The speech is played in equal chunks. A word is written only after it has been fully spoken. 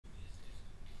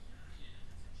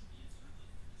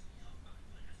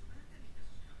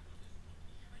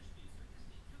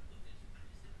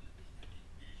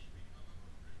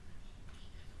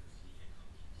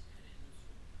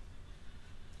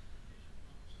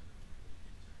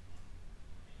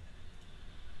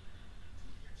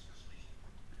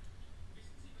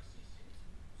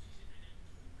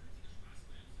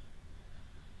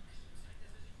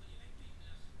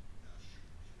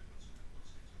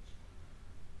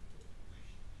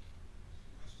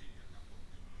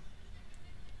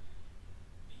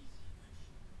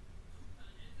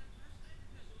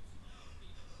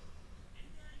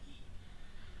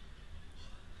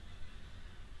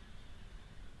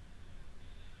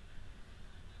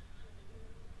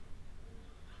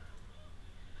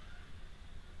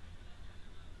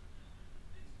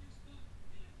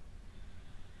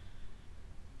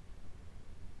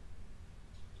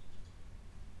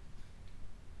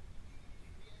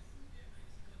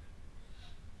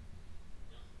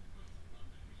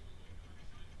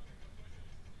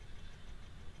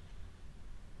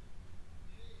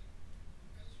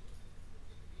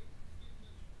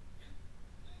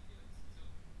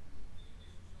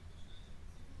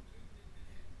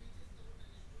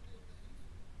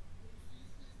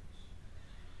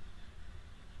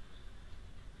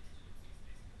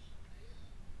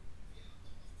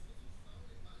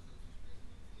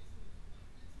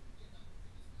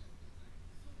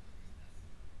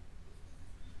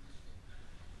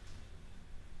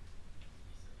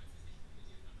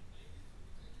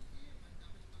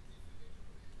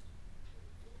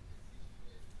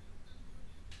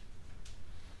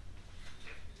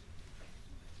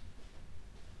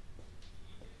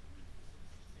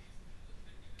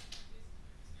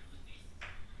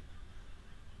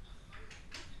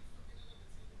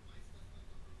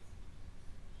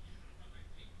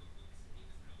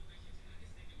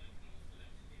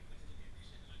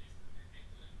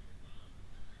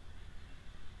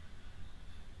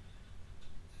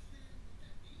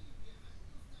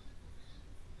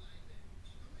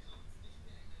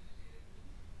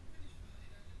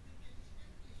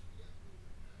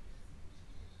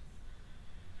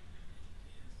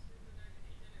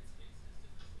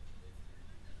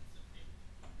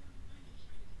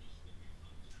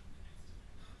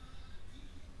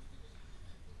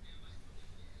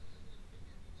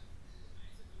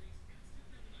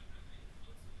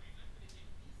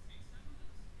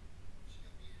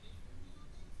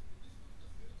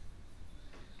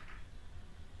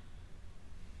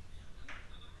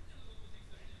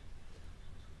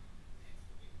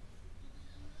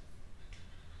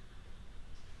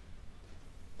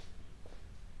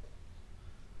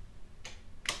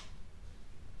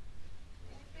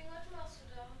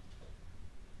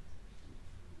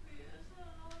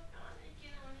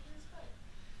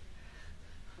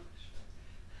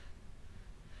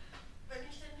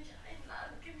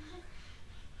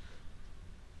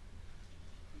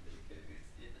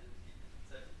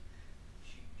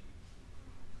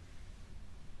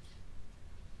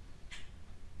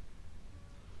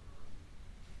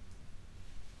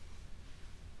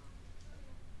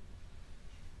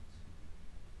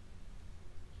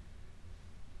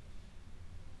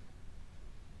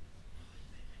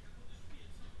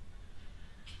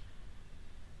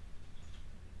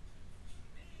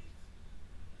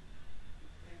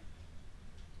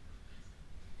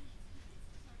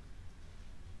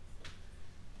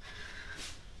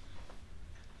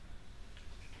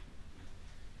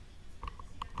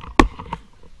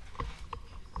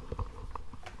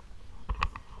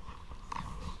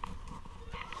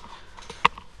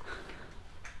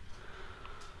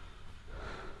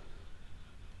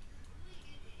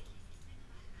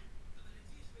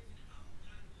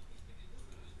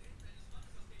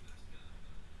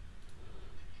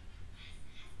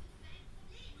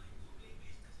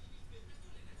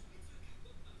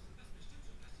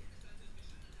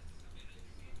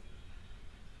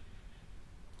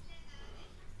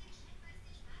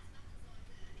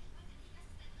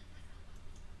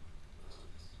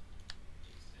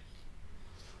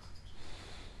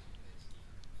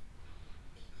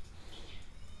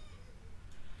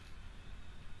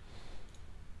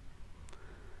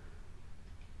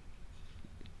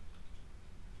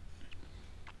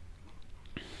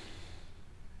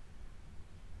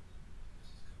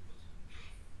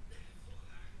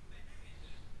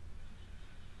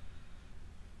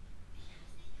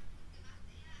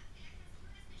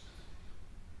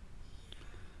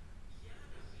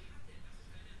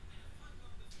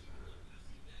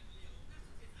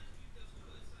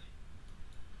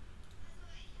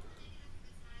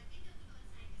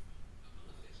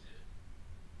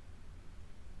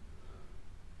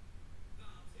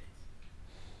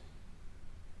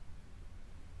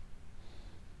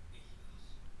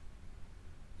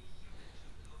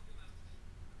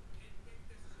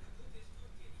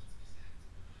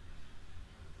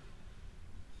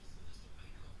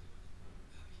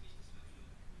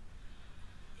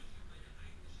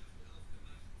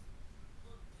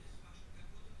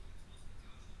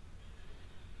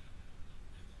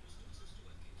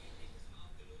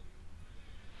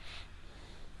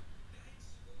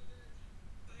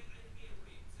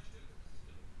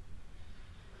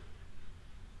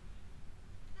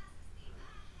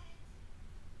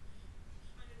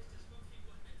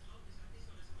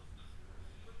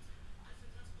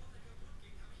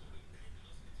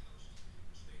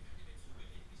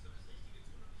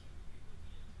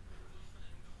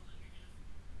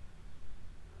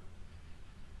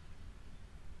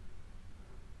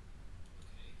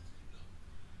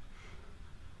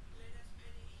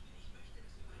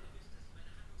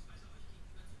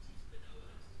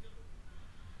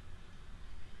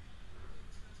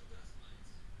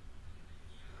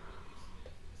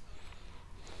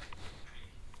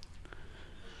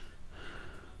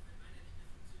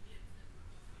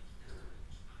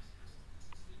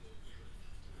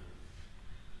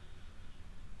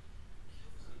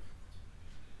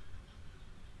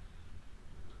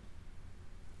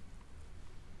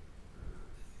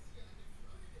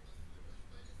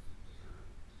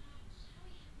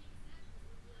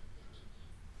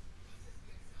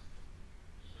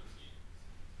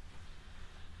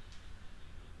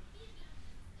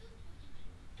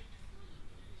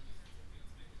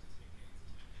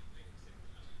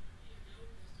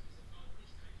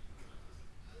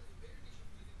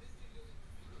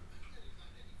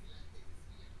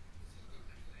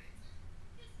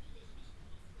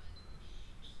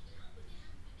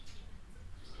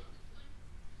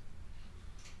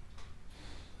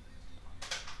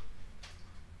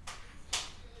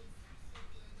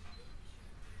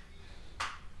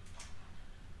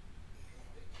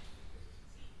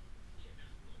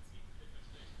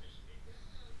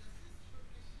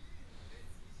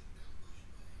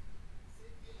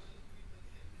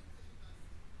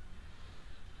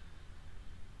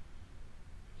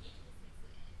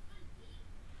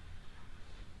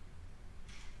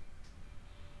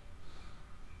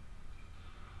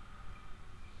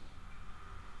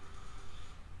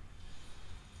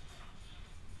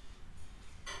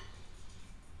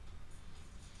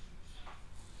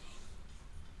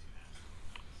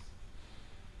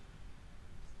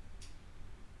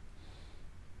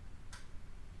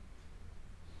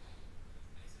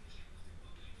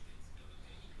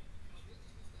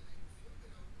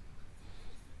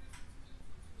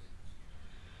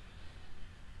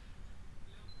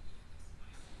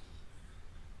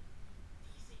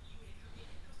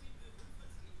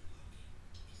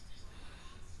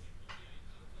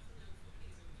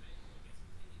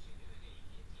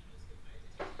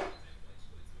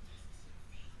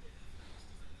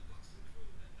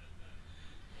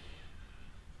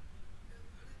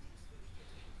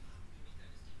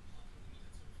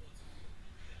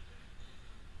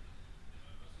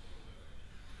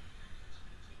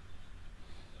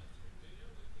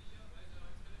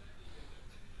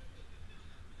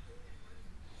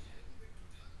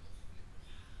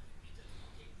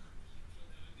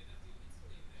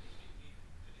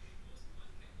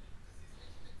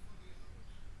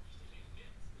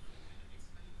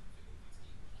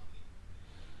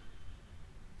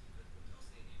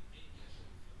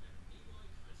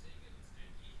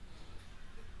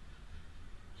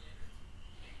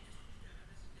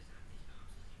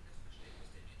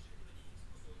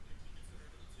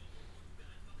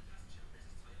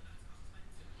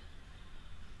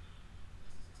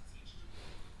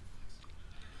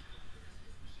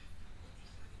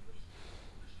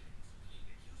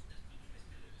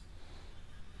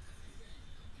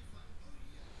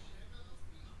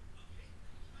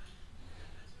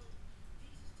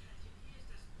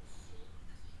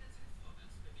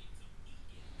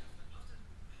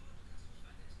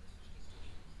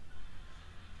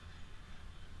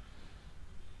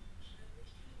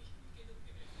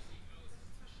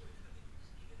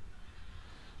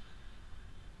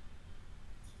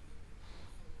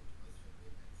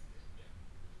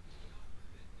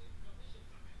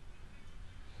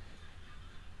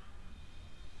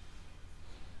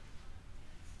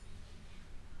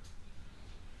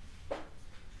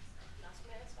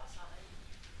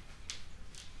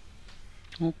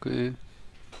Okay.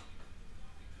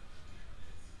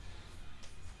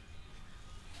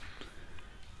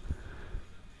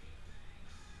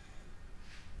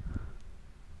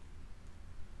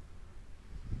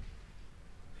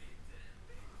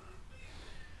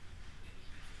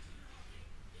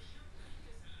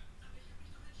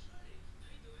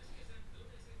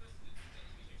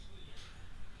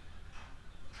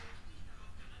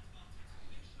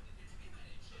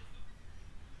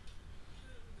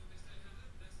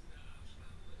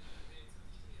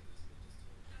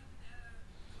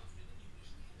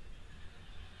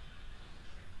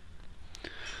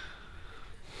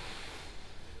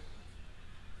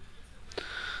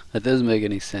 That doesn't make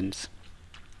any sense.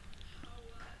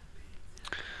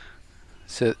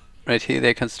 So right here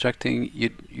they're constructing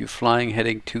you flying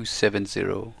heading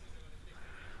 270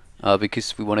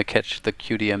 because we want to catch the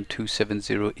QDM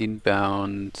 270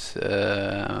 inbound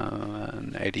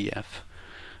ADF.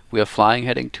 We are flying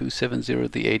heading 270.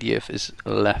 The ADF is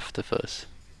left of us.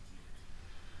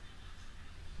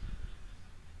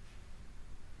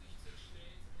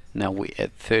 Now we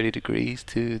add 30 degrees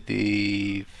to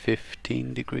the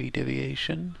 15-degree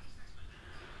deviation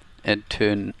and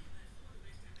turn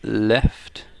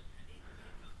left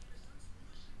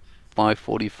by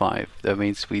 45. That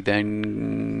means we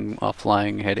then are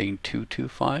flying heading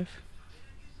 225.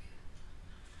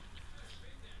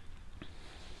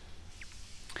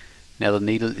 Now the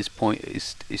needle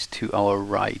is to our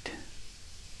right.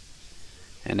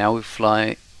 And now we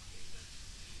fly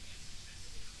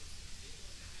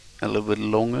a little bit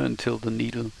longer until the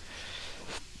needle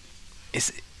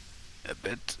is a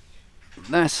bit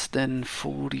less than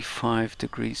 45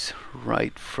 degrees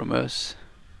right from us.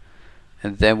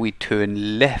 And then we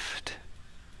turn left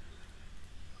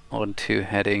onto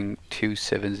heading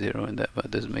 270, and that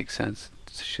doesn't make sense.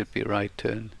 It should be a right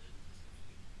turn.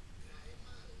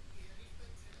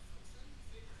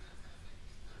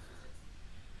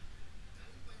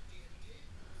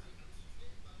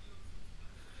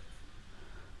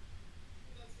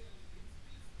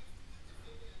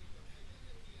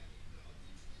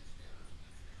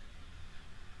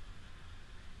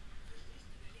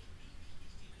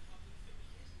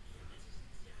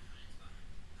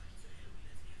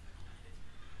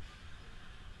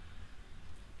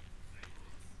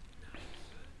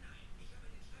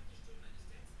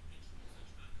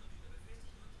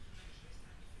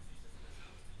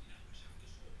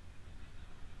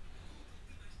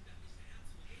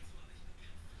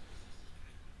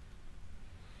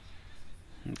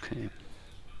 Okay.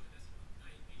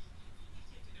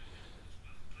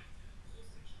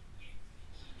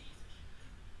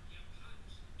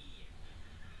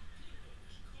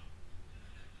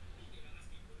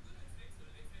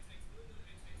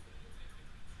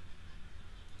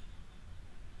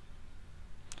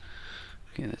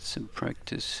 Okay, that's some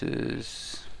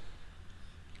practices.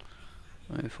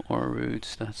 IFR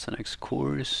routes, that's the next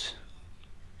course.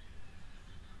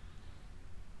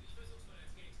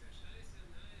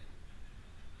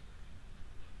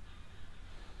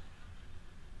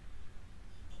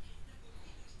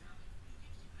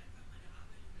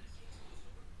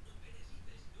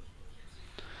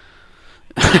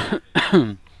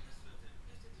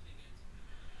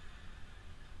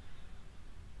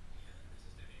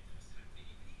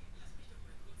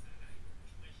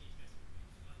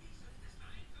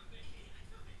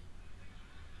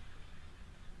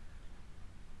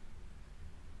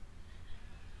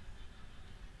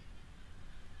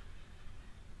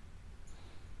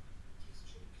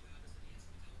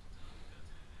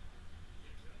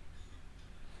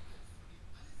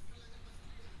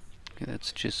 Okay,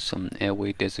 that's just some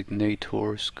airway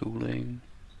designator schooling.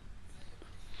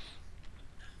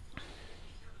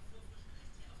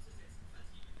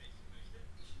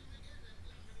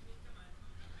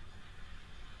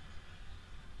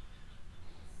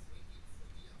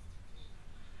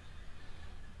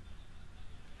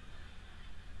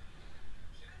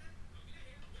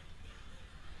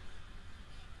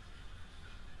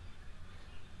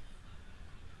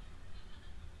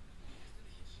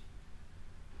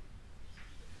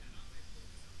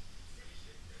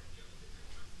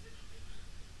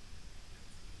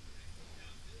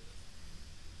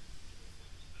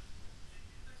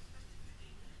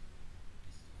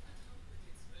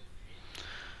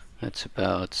 That's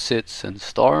about sits and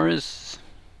stars.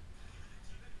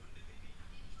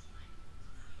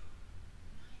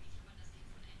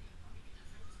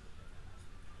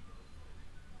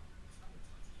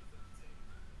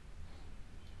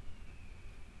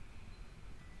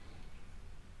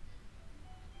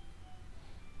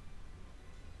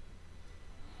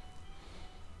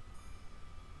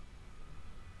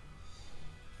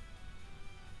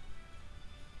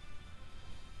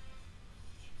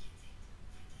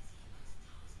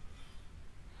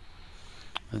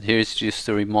 And here's just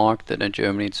a remark that in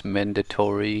Germany it's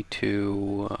mandatory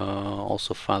to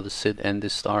also file the SID and the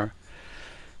star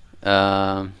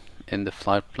in the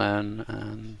flight plan,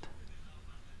 and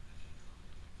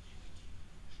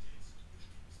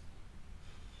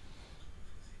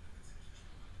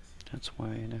that's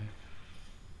why, you know,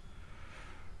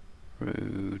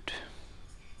 route.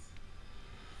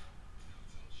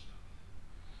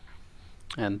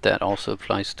 And that also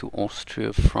applies to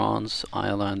Austria, France,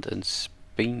 Ireland, and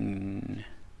Spain.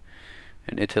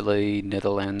 And Italy,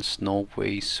 Netherlands,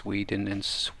 Norway, Sweden, and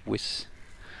Swiss.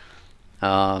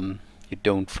 You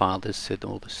don't file the SID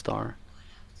or the star.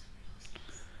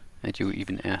 And you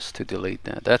even asked to delete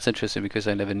that. That's interesting because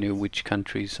I never knew which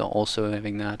countries are also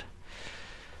having that.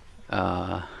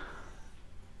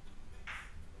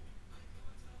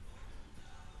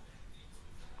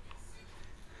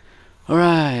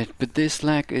 Alright, but this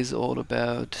leg is all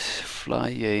about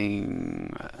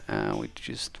flying. We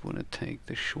just want to take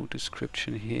the short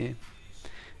description here.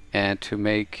 And to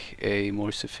make a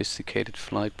more sophisticated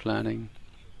flight planning,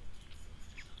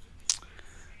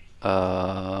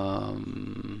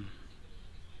 and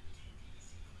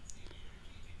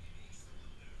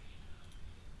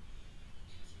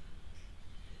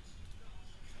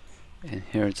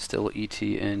here it's still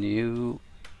ETNU,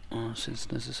 since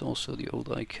this is also the old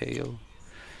ICAO,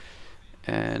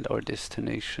 and our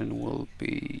destination will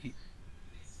be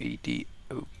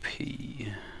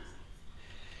EDOP.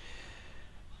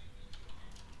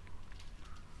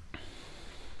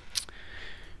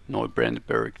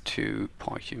 Neubrandenburg to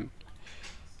Parchim.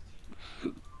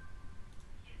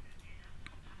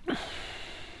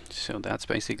 So that's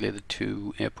basically the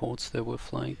two airports that we're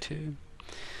flying to.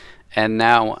 And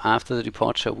now, after the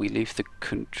departure, we leave the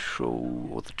control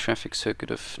or the traffic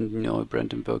circuit of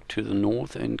Neubrandenburg to the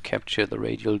north and capture the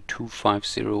radial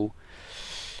 250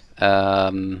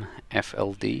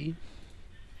 FLD.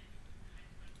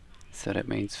 So that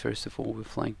means, first of all, we're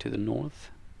flying to the north.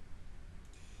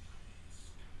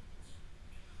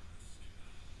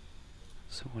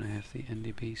 So I have the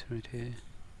NDBs right here.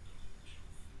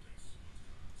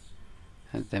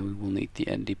 And then we will need the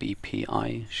NDB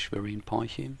PI, Schwerin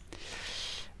Parchim.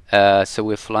 So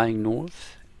we're flying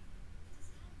north.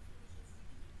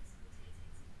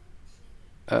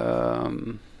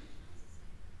 To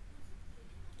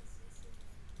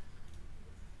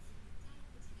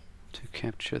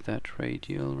capture that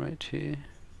radial right here.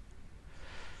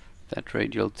 That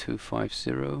radial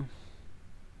 250.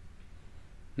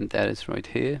 And that is right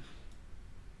here.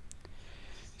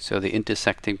 So the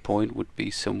intersecting point would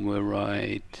be somewhere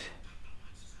right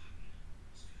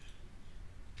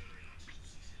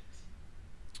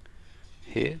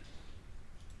here.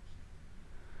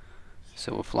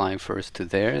 So we're flying first to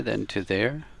there, then to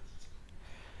there.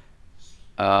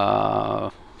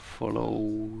 Follow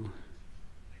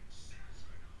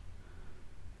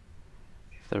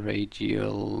the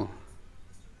radial.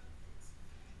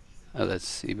 Oh,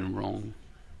 that's even wrong.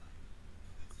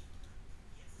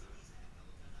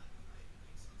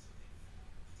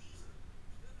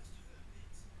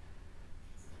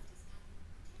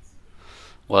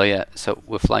 Well, yeah, so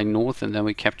we're flying north and then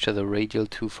we capture the radial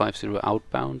 250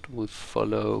 outbound. We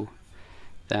follow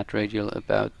that radial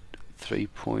about 3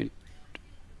 point.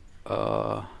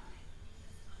 So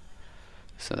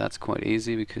that's quite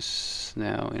easy because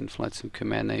now in Flight Sim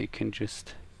Commander you can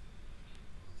just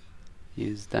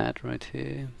use that right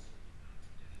here.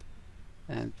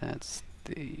 And that's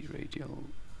the radial.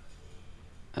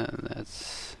 And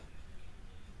that's...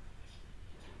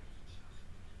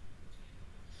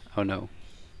 Oh no.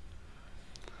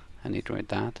 I need to write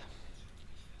that.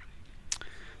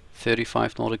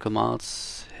 35 nautical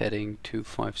miles, heading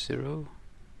 250.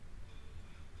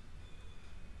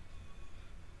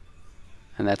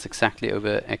 And that's exactly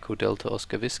over Echo Delta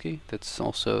Oscar Whiskey. That's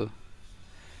also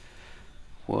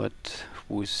what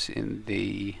was in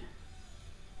the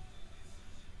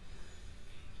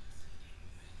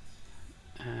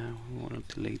we want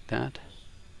to delete that.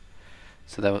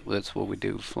 So that's what we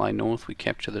do. Fly north, we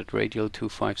capture that radial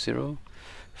 250.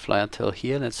 Fly until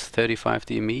here, that's 35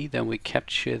 DME. Then we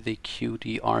capture the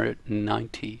QDR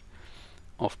 90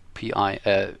 of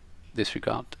PI,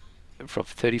 disregard. From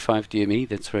 35 DME,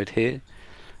 that's right here.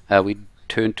 We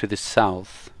turn to the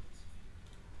south.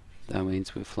 That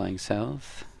means we're flying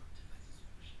south.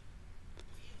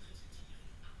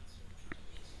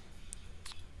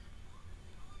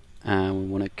 And we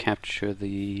want to capture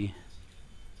the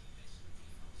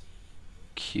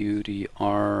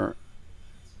QDR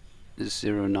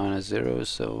 090,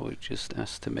 so we just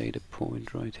estimate a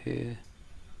point right here.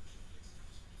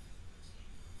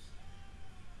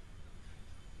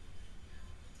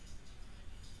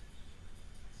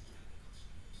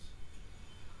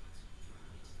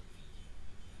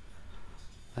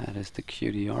 That is the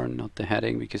QDR, not the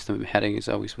heading, because the heading is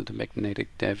always with the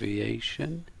magnetic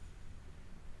deviation.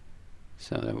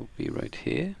 So that will be right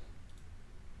here.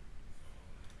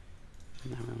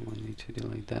 Now we need to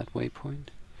delete that waypoint.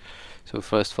 So we're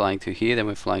first flying to here, then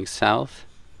we're flying south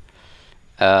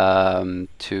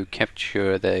to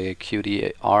capture the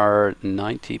QDR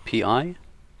 90 PI.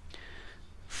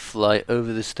 Fly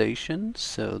over the station,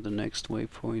 so the next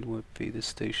waypoint would be the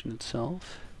station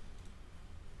itself.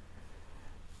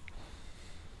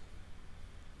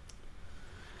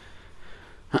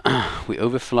 We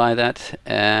overfly that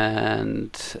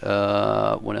and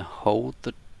want to hold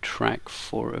the track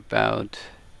for about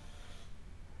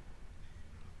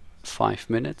 5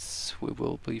 minutes. We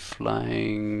will be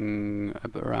flying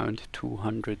around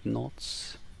 200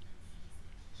 knots.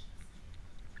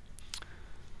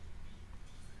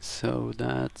 So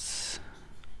let's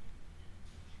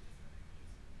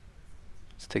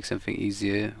take something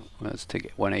easier. Let's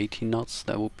take 180 knots.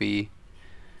 That will be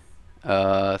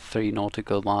 3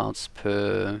 nautical miles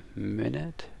per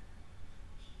minute.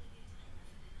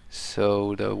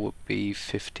 So there would be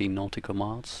 50 nautical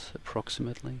miles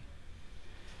approximately.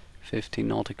 50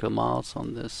 nautical miles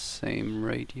on the same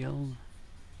radial.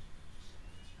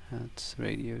 That's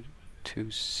radio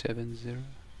 270.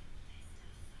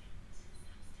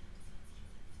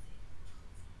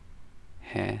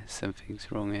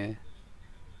 Something's wrong here.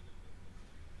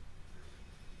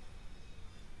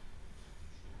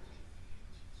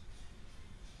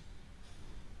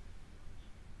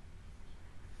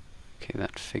 Okay,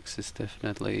 that fix is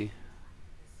definitely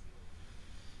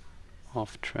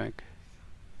off track.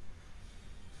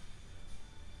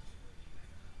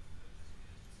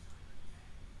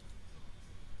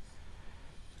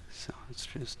 So let's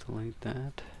just delete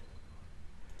that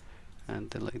and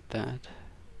delete that.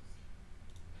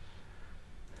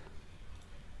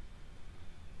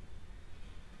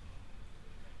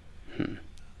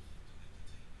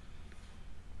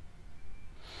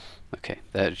 Okay,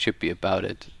 that should be about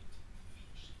it.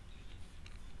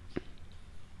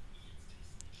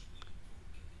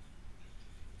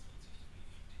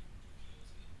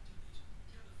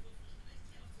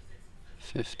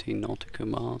 "50 nautical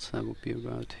miles", that would be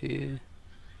about here.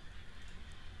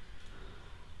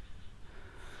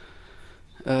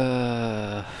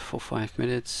 For 5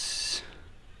 minutes.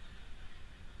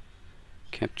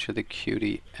 Capture the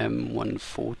QDM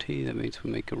 140, that means we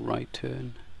make a right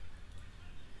turn.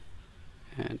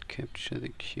 And capture the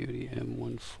QDM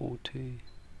 140.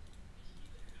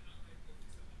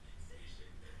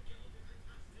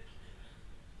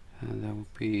 And that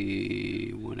would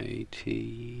be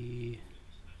 180,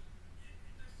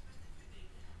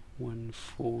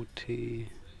 140,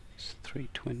 it's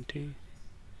 320.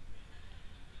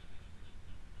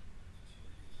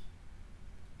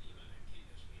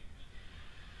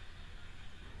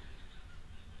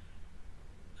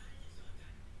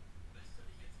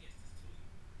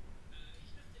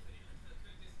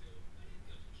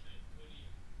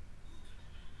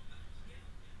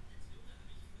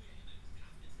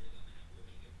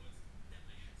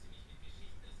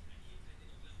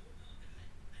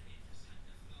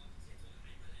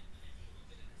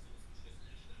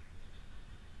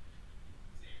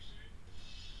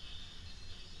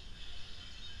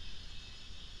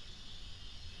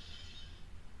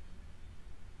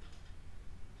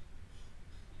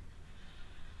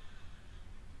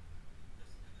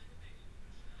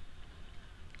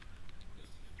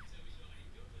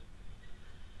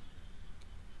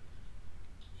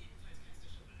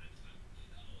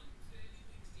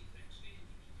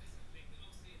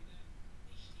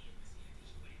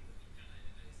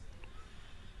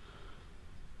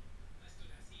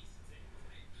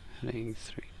 Heading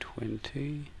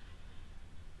 320.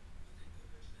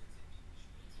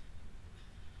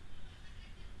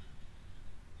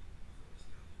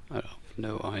 I have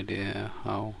no idea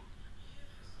how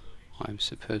I'm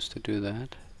supposed to do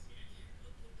that.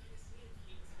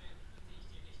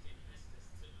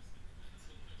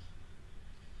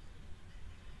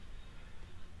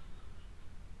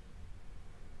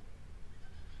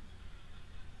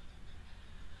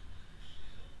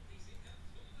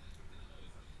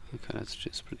 Okay, let's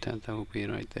just pretend that will be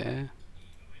right there.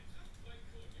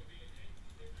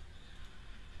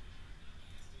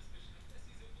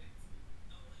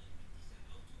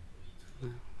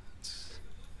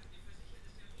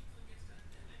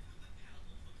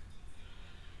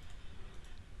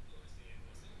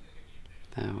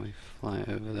 Now we fly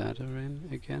over that rim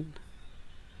again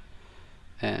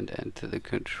and enter the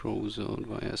control zone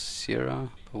via Sierra,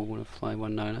 but we want to fly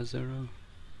 190.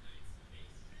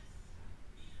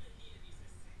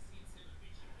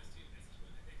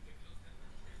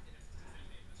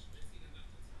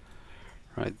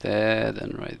 right there,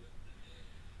 then right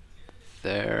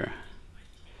there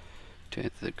to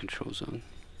enter the control zone.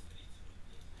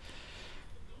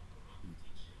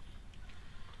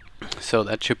 So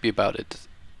that should be about it.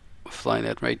 Flying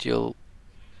that radial,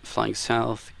 flying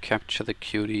south, capture the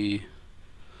QD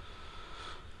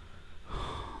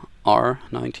R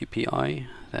 90 pi,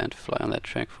 then fly on that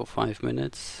track for 5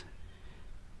 minutes.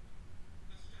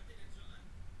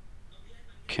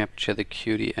 Capture the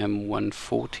QD M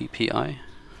 140 pi.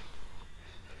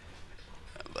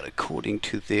 But according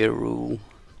to their rule,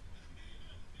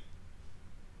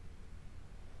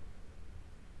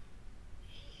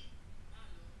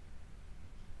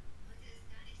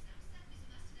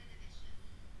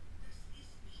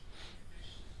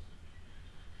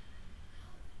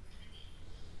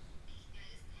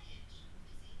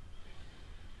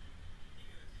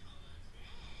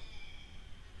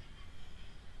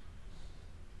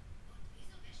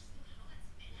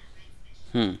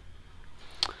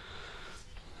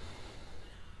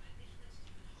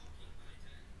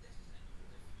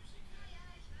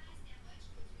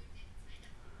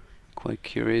 quite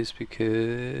curious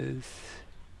because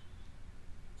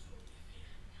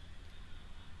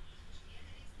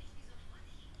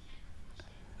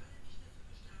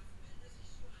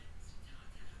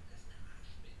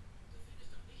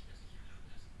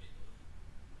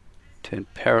turn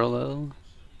parallel.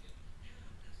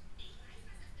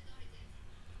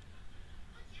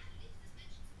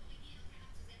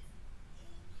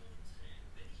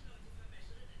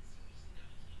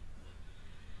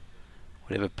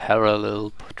 Whatever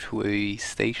parallel to a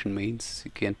station means,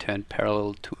 you can turn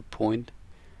parallel to a point,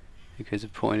 because a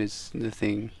point is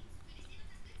nothing.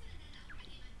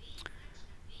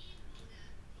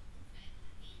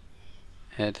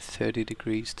 Add 30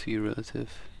 degrees to your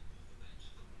relative.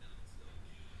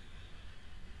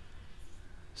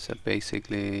 So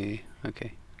basically,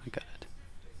 okay, I got it.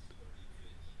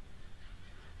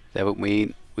 That would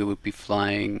mean we would be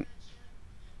flying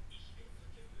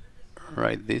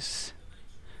right this.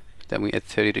 Then we add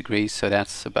 30 degrees, so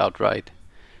that's about right,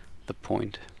 the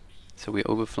point. So we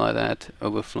overfly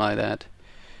that,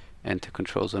 enter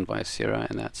control zone via Sierra,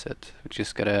 and that's it. We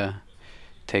just gotta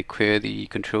take care the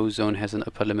control zone has an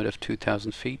upper limit of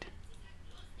 2,000 feet.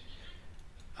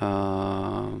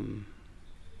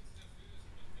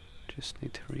 Just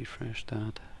need to refresh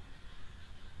that.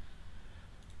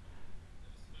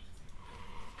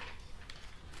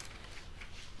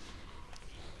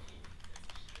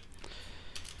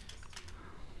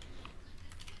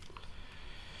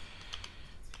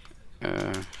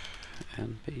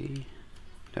 NB,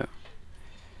 no.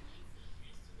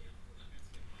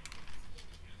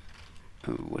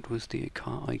 Oh, what was the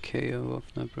ICAO of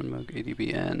Nuremberg?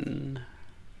 ADBN.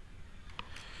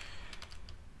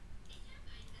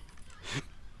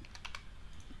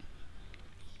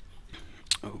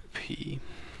 OP.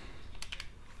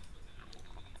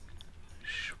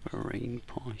 Schwerin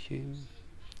parking.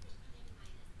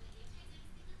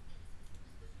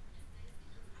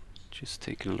 Just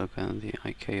taking a look at the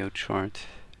ICAO chart.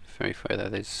 Verify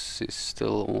that this is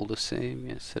still all the same.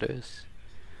 Yes, it is.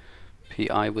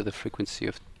 PI with a frequency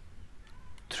of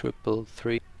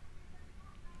 333.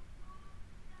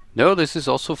 No, this is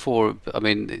also for, I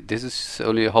mean, this is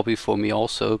only a hobby for me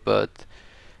also, but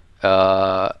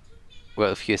well,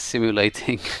 if you're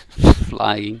simulating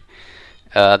flying,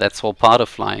 that's all part of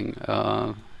flying.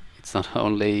 It's not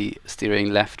only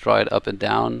steering left, right, up and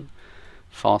down,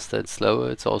 faster and slower,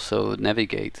 it's also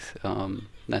navigate.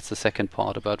 That's the second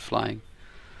part about flying.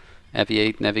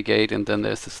 Aviate, navigate, and then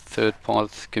there's this third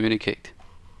part, communicate.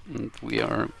 And we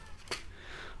are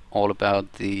all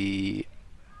about the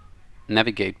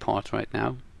navigate part right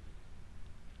now.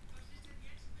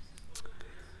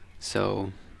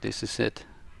 So this is it.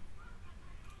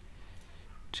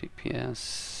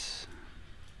 GPS.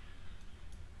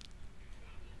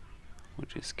 We'll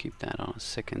just keep that on a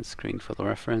second screen for the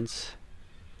reference.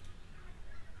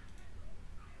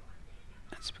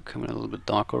 It's becoming a little bit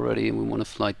dark already and we want to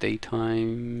fly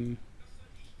daytime.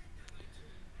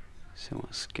 So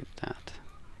we'll skip that.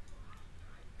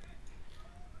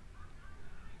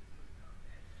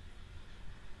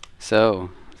 So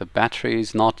the battery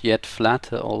is not yet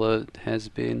flat, although it has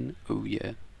been. Oh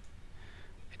yeah,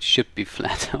 it should be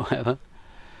flat, however,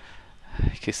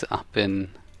 because I've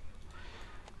been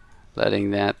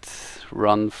letting that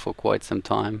run for quite some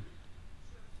time.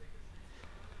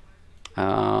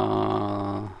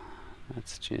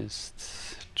 Let's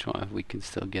just try if we can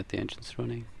still get the engines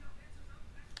running.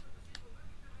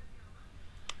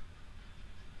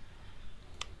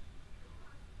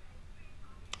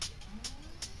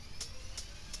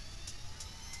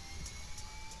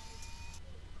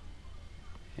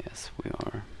 Yes, we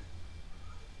are.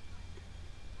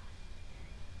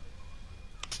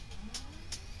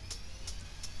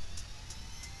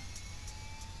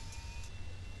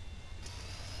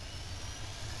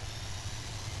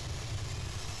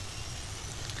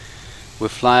 We're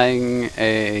flying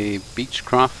a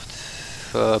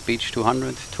Beechcraft Beech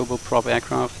 200 turboprop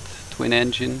aircraft, twin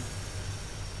engine.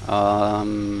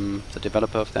 The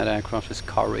developer of that aircraft is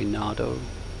Coronado,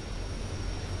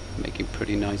 making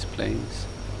pretty nice planes.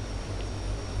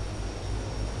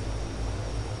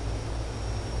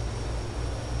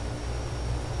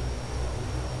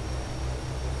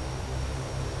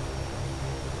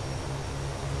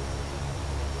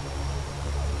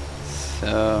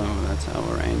 So that's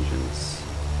our engines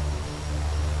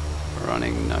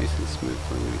running nice and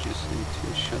smoothly. We just need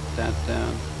to shut that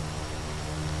down.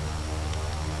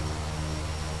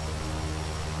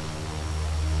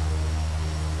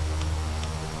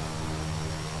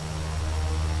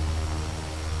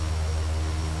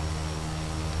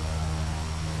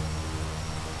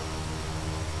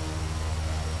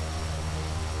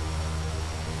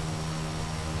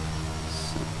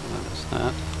 Simple as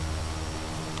that.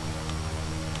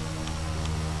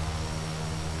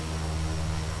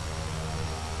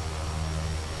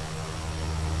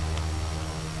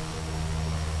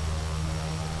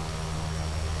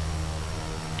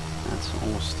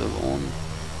 All still on.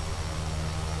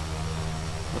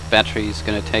 The battery is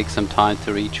going to take some time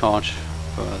to recharge,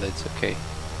 but that's okay.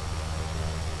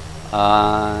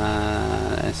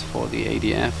 As for the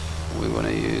ADF, we want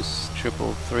to use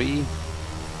 333.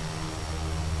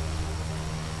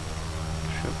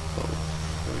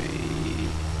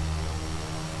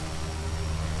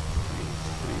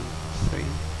 333.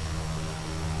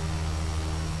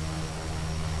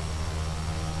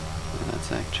 And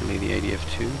that's actually the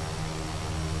ADF2.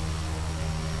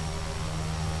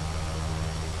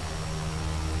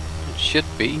 Should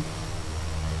be.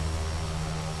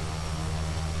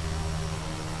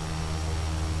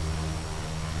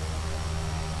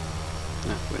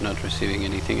 No, we're not receiving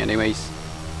anything anyways,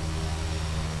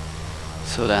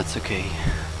 so that's okay.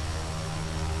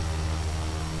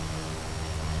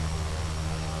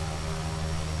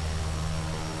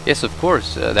 Yes, of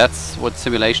course, that's what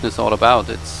simulation is all about.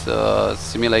 It's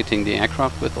simulating the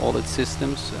aircraft with all its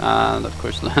systems, and of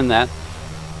course learn that.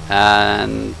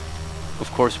 And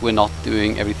of course we're not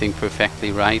doing everything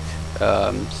perfectly right,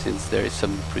 since there is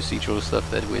some procedural stuff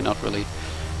that we're not really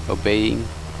obeying,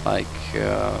 like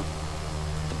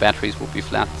the batteries will be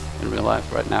flat in real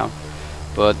life right now,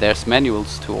 but there's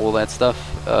manuals to all that stuff,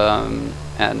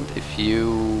 and if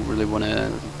you really want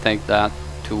to take that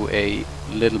to a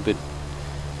little bit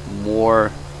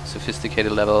more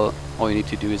sophisticated level, all you need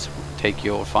to do is take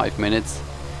your 5 minutes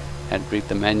and read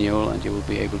the manual, and you will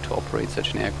be able to operate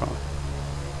such an aircraft.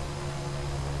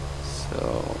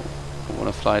 So I want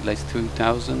to fly at least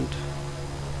 2000,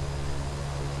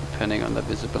 depending on the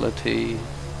visibility.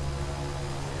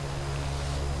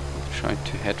 I'll try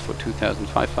to head for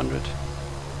 2500.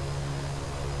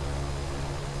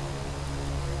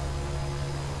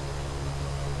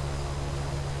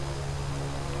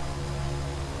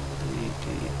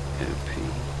 EDOP.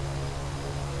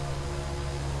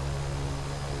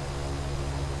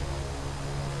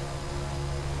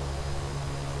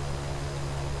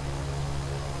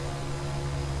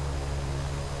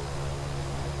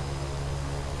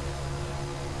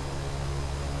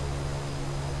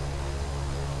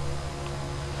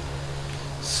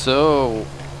 So,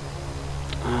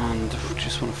 and we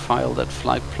just want to file that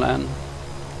flight plan.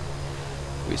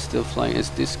 We're still flying as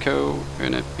Disco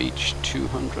in a Beech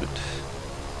 200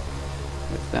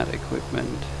 with that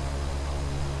equipment.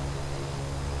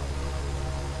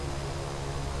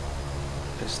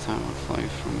 This time we're flying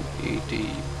from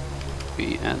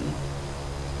EDBN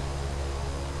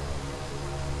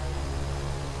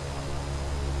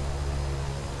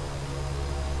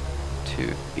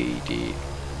to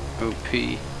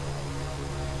EDOP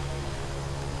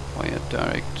via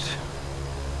direct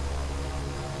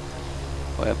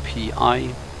via PI.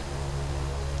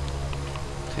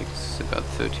 Takes about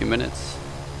 30 minutes.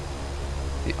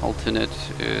 The alternate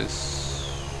is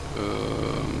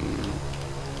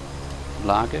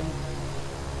Lage.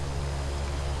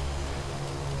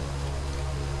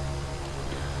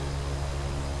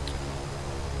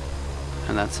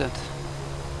 And that's it.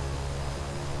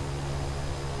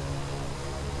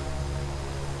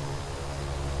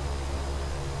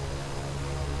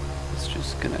 Let's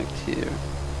just connect here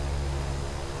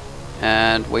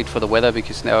and wait for the weather,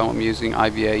 because now I'm using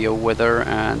IVAO weather,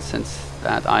 and since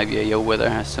that IVAO weather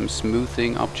has some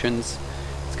smoothing options,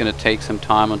 it's going to take some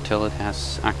time until it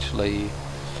has actually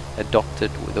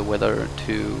adopted with the weather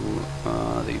to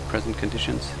the present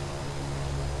conditions.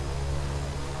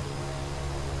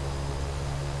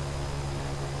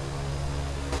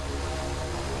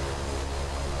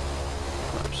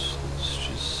 Perhaps let's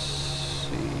just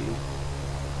see.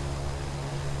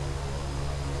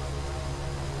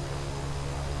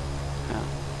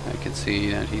 I can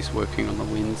see that he's working on the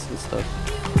winds and stuff.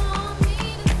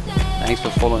 Thanks for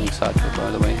following, Cypher,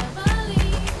 by the way.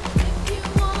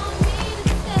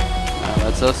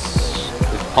 That's us.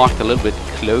 We've parked a little bit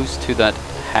close to that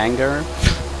hangar,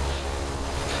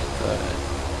 but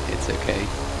it's okay.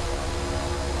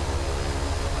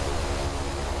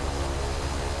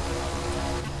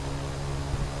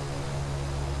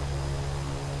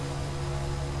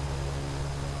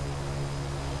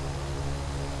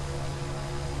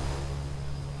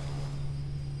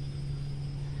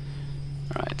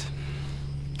 Right.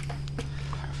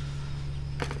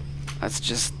 Let's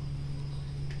just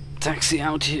taxi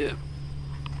out here.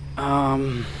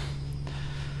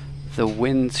 The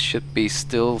winds should be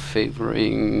still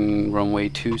favoring runway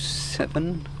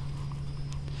 27.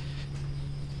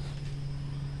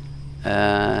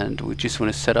 And we just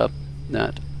want to set up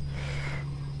that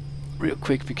real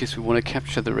quick because we want to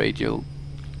capture the radial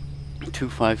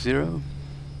 250.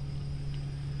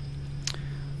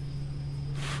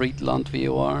 Friedland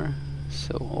VOR.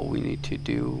 So all we need to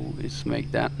do is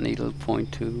make that needle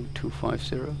point to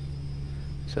 250,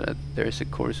 so that there's a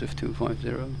course of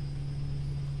 250.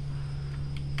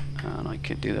 And I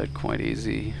can do that quite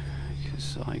easy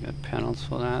because I got panels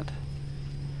for that.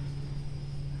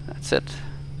 That's it.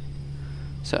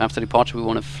 So after departure we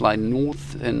want to fly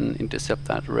north and intercept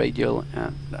that radial,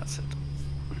 and that's it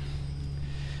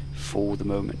for the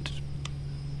moment.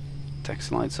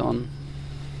 Taxi lights on.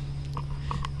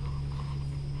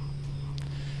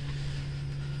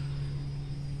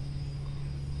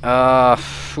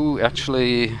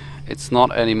 Actually it's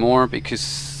not anymore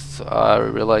because I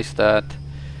realized that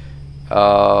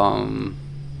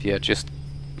yeah, just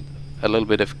a little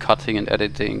bit of cutting and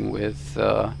editing with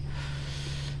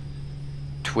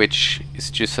Twitch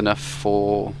is just enough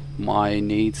for my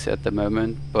needs at the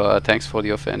moment, but thanks for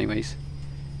the offer anyways.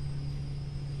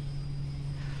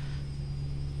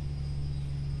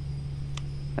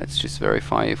 Let's just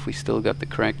verify if we still got the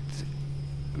correct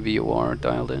VOR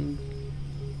dialed in.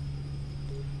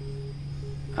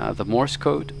 The Morse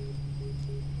code,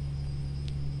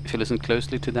 if you listen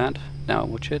closely to that, now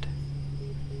watch it.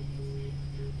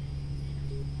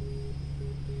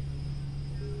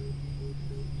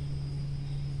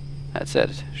 That's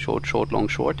it. Short, short, long,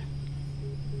 short.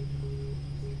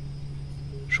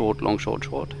 Short, long, short,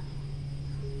 short.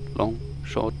 Long,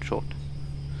 short, short.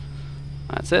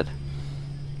 That's it.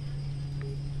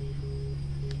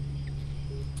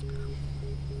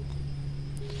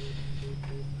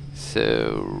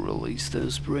 So release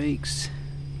those brakes.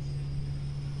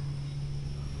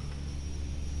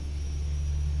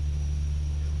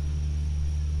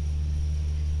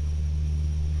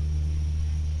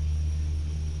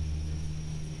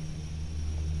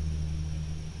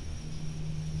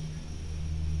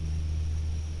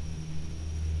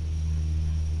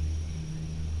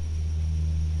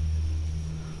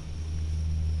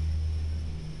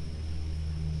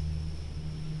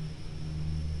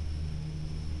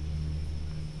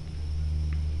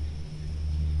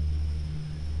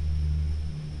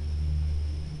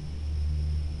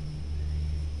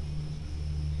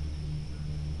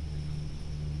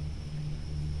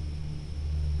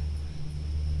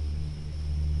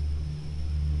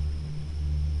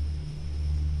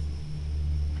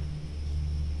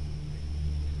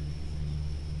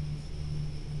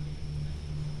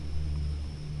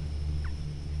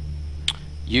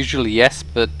 Usually yes,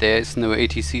 but there is no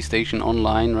ATC station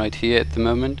online right here at the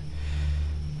moment.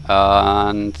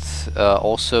 And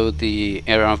also the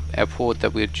airport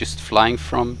that we're just flying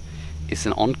from is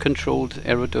an uncontrolled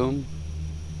aerodrome.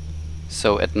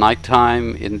 So at night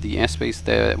time in the airspace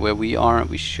there where we are,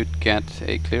 we should get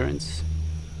a clearance.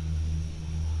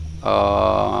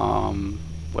 Well,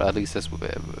 at least that's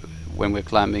when we're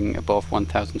climbing above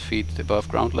 1,000 feet above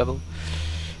ground level.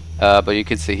 But you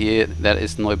can see here that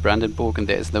is Neubrandenburg and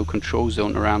there is no control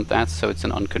zone around that, so it's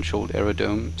an uncontrolled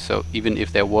aerodrome. So even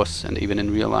if there was, and even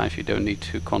in real life, you don't need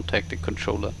to contact the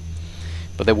controller.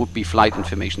 But there would be flight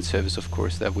information service, of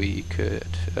course, that we could,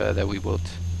 that we would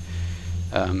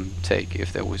take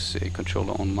if there was a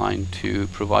controller online to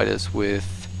provide us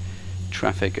with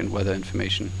traffic and weather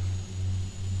information.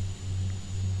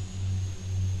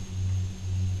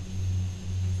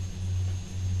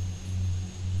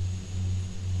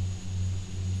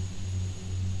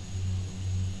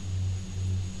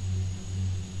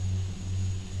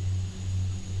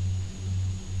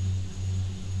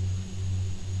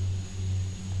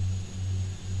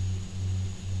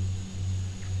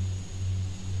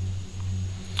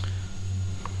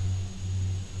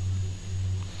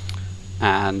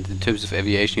 And in terms of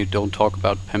aviation, you don't talk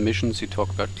about permissions, you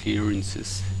talk about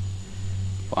clearances,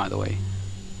 by the way.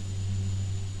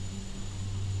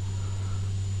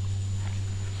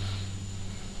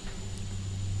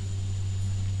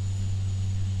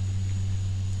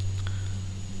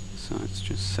 So let's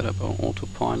just set up our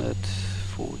autopilot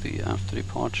for the after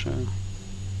departure.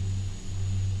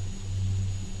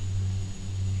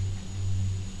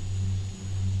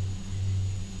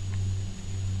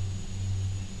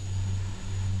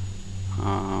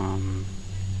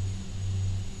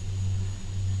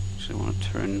 Actually, I want to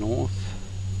turn north.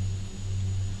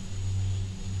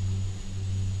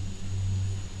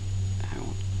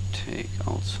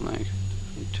 I'll select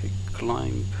and take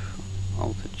climb,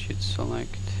 altitude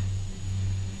select,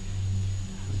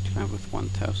 and climb with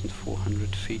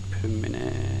 1,400 feet per minute.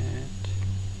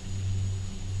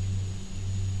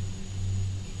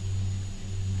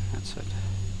 That's it.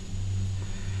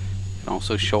 You can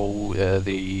also show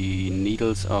the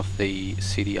needles of the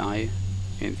CDI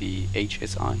in the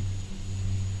HSI.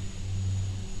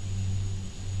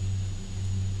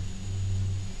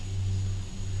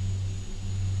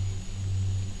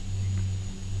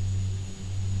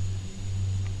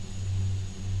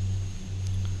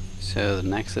 So the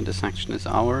next intersection is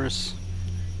ours.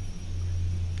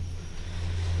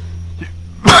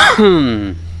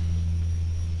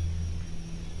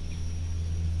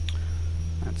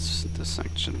 That's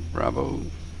intersection Bravo.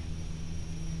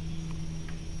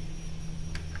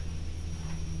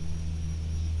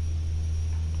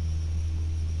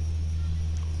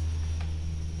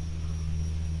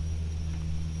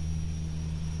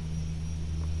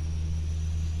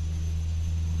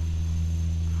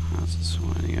 That's just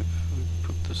winding up.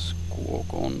 Put the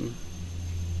squawk on.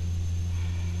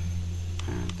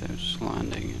 And there's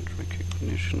landing and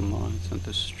recognition lights and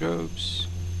the strobes.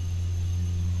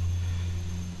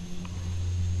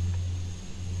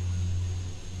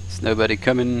 There's nobody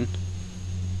coming.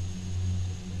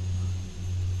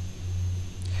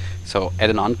 So at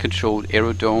an uncontrolled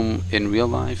aerodrome in real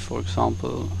life, for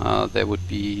example, there would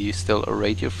be still a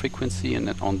radio frequency, and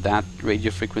on that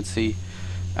radio frequency,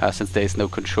 since there is no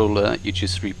controller, you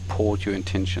just report your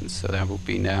intentions. So that will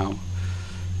be now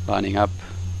lining up,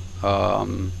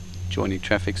 joining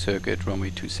traffic circuit runway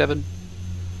 27.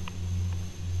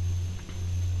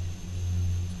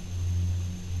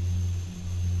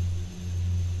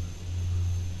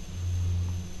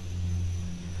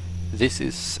 This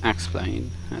is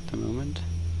X-plane at the moment.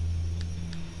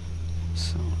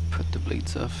 So put the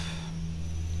bleeds off.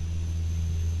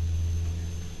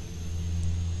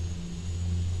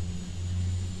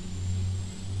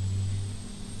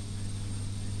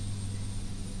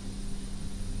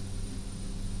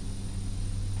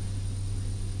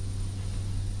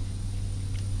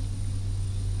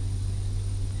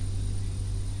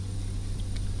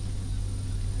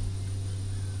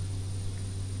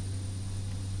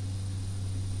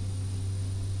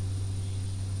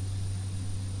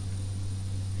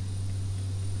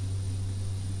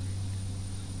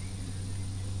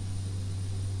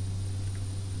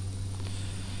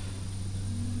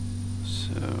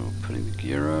 So putting the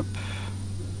gear up.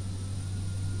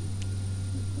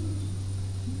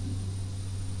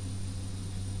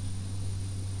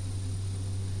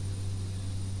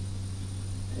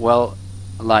 Well,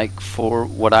 like for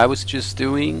what I was just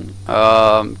doing,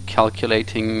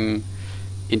 calculating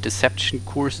interception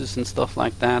courses and stuff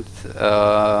like that,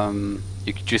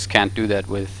 you just can't do that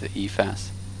with EFAS,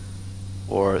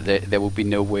 or there will be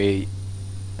no way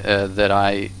that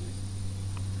I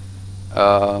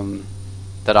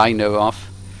know of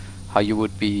how you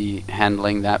would be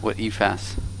handling that with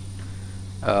EFAS.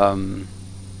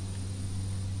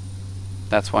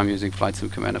 That's why I'm using Flight Sim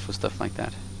Commander for stuff like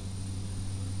that.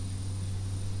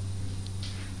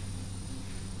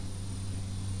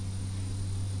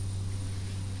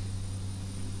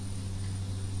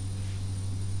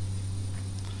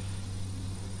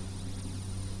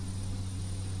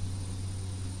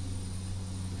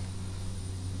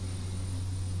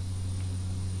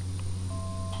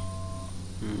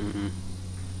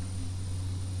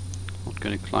 Not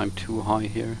gonna climb too high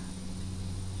here.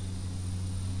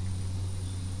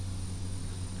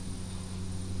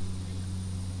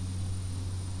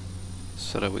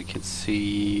 So that we can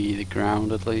see the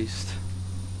ground at least.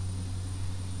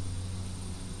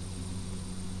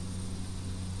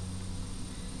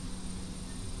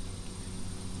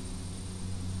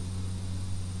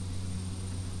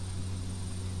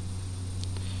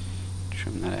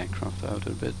 Trim that aircraft out a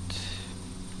bit.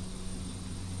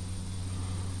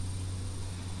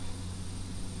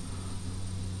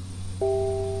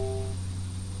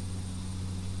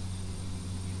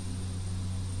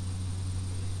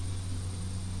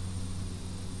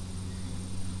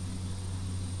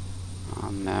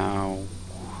 Now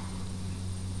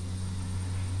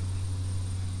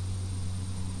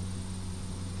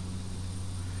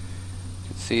you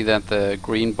can see that the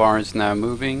green bar is now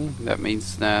moving. That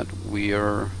means that we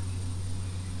are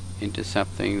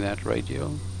intercepting that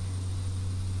radio.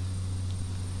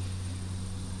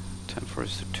 Time for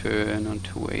us to turn on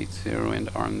 280 and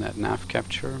arm that nav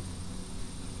capture.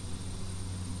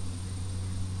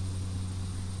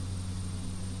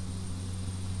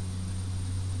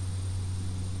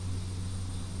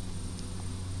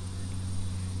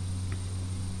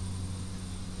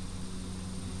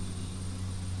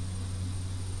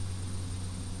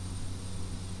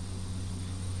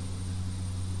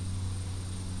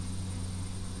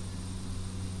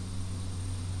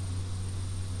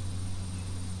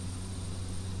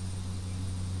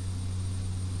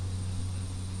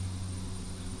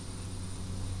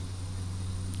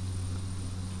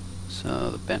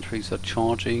 So the batteries are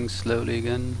charging slowly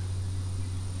again.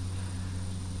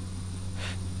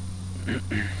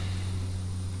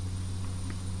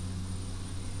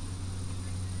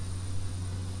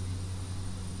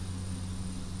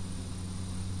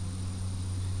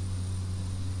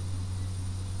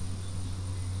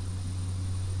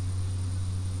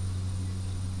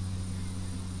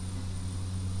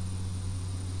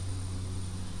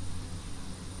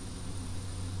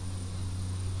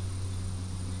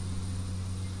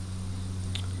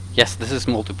 Yes, this is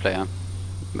multiplayer,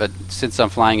 but since I'm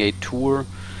flying a tour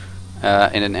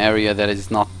in an area that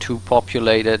is not too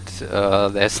populated,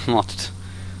 there's not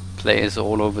players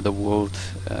all over the world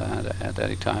at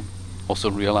any time. Also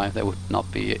real life, there would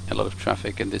not be a lot of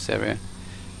traffic in this area.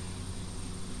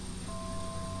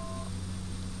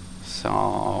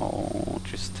 So,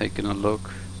 just taking a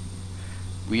look.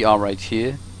 We are right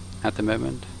here at the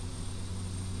moment.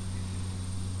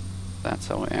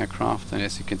 That's our aircraft, and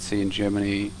as you can see in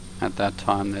Germany at that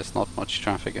time there's not much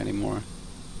traffic anymore.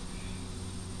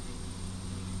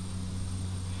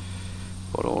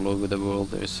 But all over the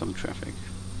world there's some traffic.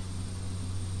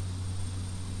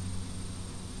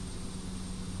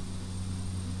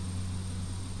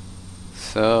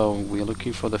 So we're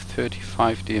looking for the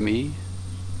 35 DME.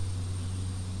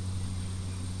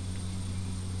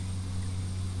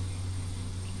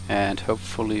 And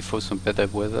hopefully for some better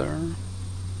weather.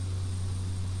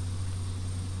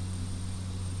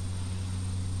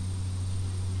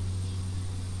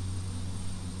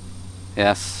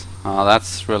 Yes,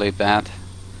 that's really bad.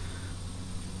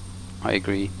 I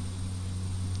agree.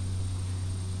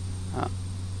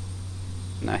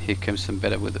 Now here comes some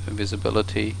better with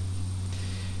visibility.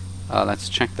 Let's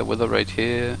check the weather right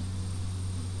here.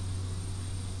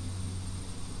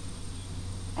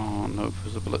 Oh, no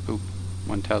visibility. Oop,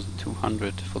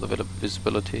 1200 for the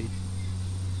visibility.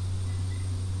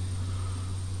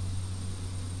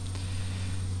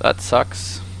 That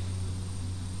sucks.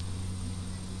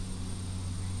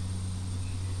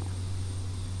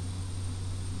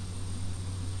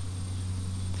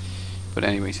 But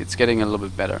anyways, it's getting a little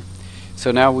bit better.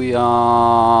 So now we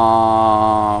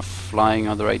are flying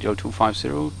on the radial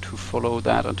 250 to follow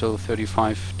that until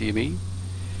 35 dB.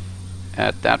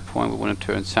 At that point we want to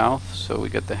turn south, so we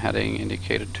get the heading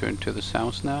indicator turn to the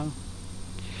south now.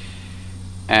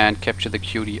 And capture the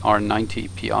QDR 90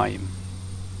 PI.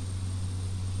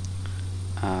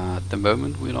 At the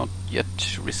moment we're not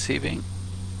yet receiving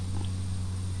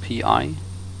PI.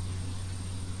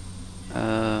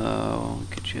 We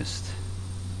could just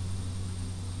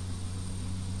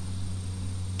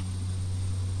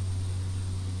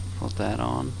put that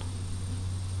on.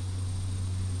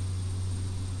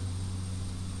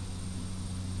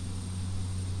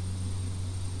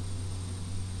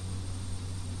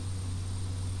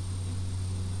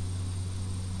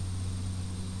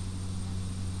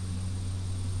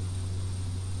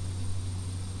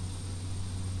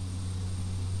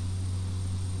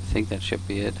 I think that should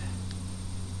be it.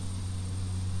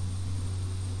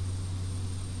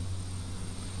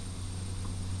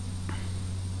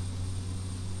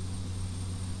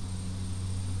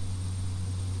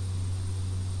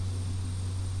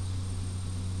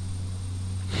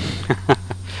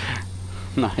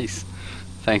 Nice.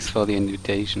 Thanks for the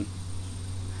invitation.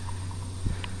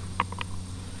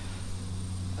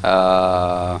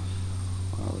 Well,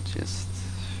 just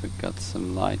forgot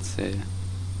some lights here.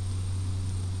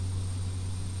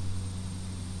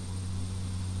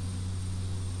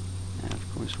 And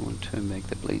of course we want to make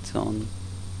the blades on.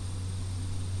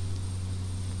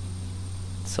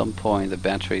 At some point the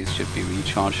batteries should be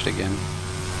recharged again.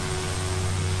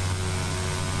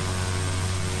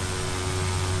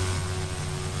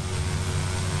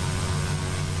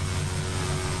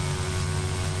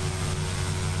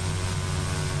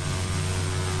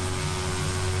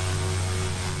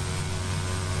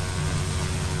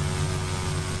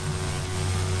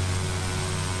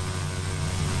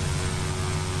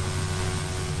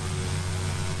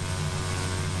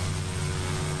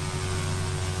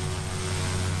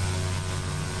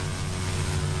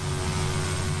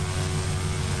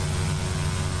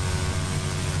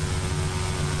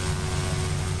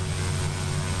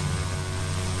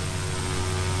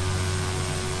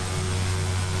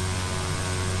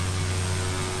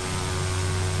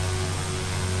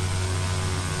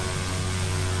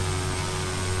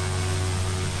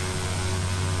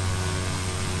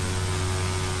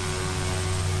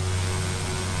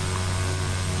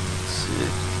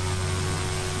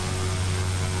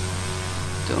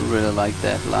 really like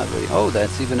that library. Oh,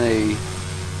 that's even a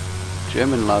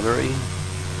German library.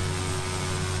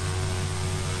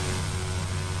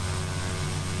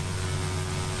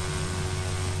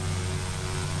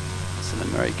 It's an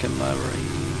American library.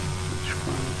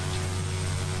 Witchcraft.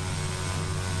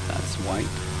 That's white.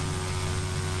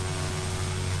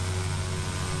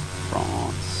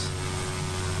 France.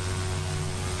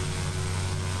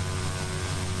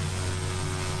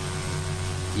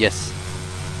 Yes.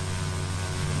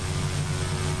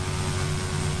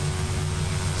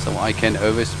 So I can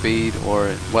overspeed,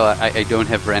 or well, I don't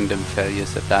have random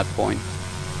failures at that point.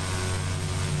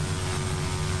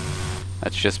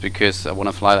 That's just because I want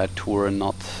to fly that tour and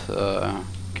not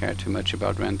care too much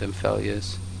about random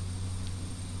failures.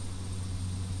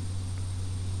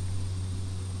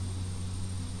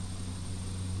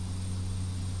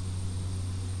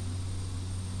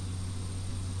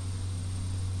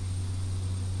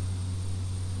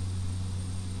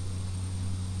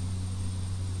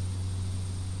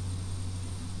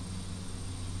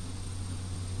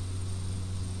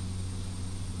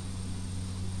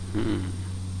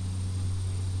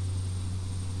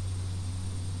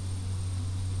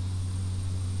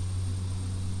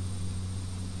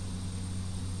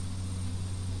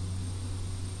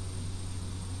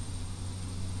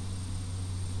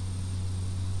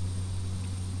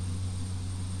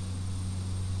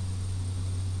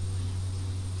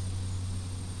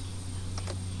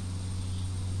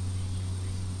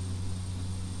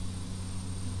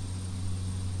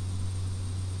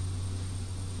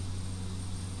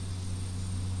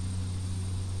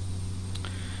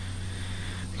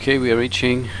 Okay, we are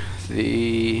reaching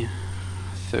the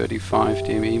 35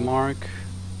 dME mark.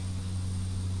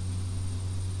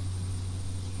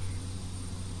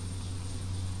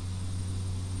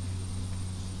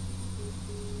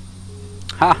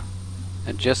 Ha!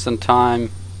 And just in time,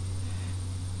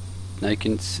 I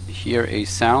can hear a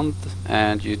sound,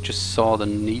 and you just saw the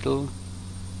needle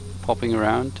popping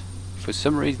around. For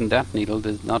some reason that needle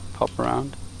did not pop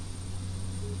around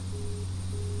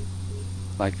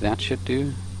like that should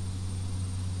do.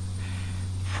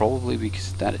 Probably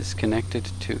because that is connected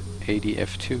to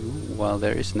ADF2, while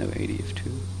there is no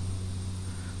ADF2,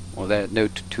 or there no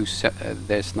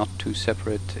there's not two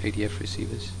separate ADF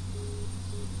receivers.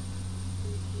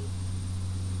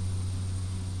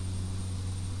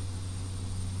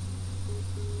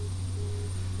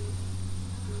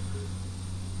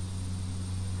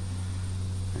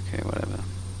 Okay, whatever.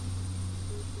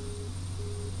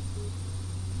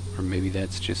 Or maybe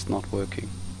that's just not working.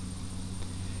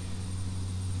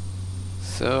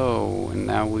 So, and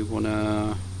now we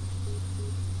wanna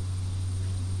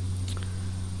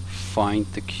find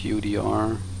the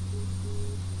QDR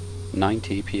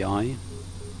 90 PI,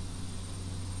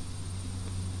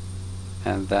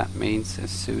 and that means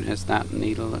as soon as that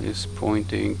needle is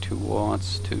pointing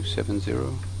towards 270,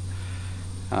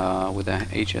 with a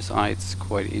HSI it's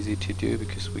quite easy to do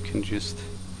because we can just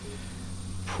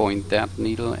point that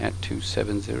needle at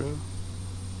 270.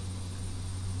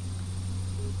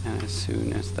 And as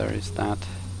soon as there is that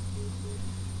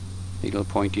needle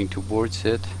pointing towards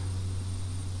it,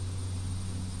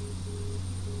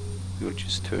 we'll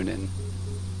just turn in.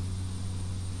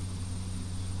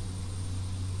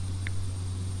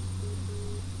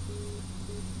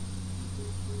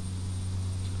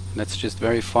 Let's just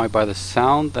verify by the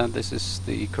sound that this is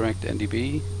the correct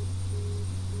NDB.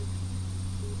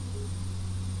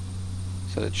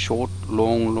 So that's short,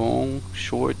 long, long,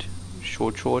 short,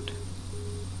 short, short.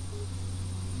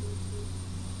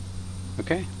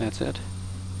 Okay, that's it.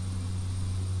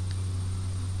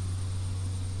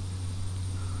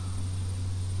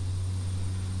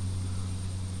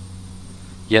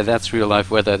 Yeah, that's real life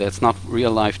weather. That's not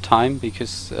real life time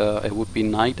because it would be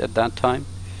night at that time.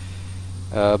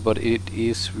 But it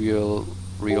is real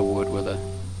world weather.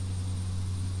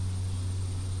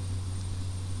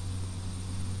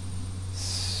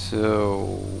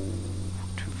 So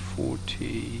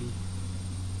 240.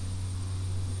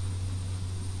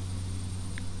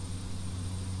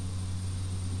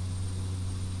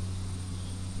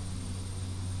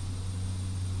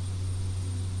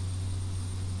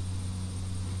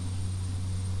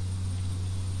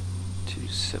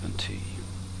 $270.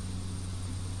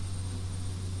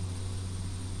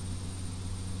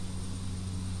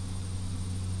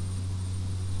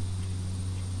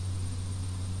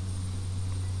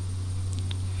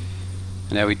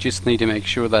 Now we just need to make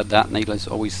sure that that needle is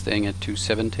always staying at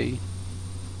 270.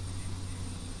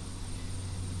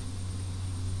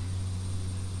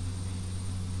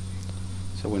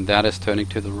 So when that is turning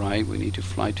to the right, we need to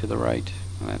fly to the right.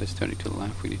 When that is turning to the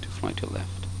left, we need to fly to the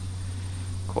left.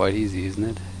 Quite easy, isn't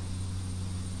it?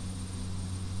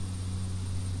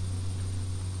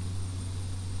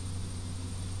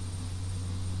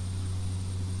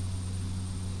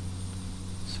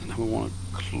 So now we want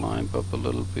to climb up a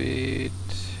little bit.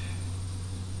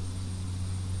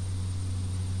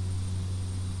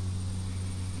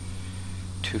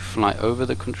 To fly over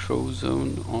the control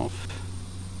zone of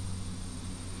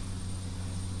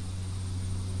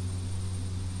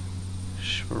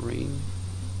Schwerin.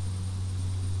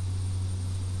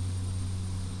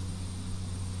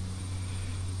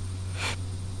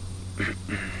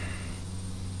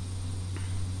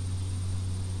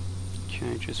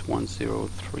 Okay, just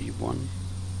 1031.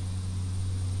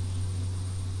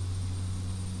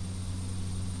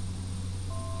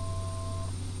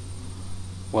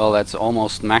 Well, that's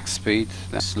almost max speed.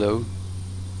 That's slow.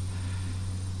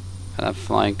 And I'm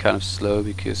flying kind of slow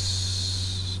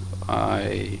because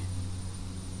I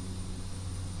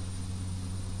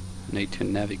need to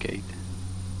navigate.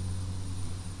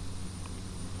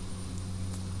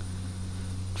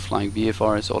 Flying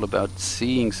VFR is all about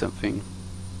seeing something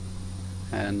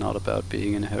and not about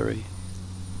being in a hurry.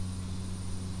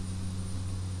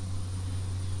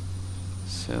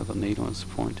 So the needle is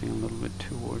pointing a little bit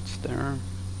towards there.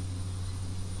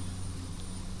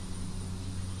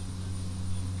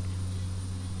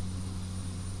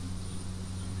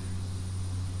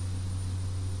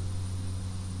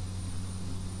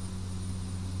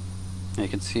 You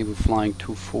can see we're flying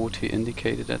 240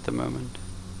 indicated at the moment.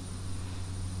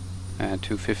 And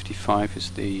 255 is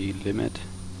the limit.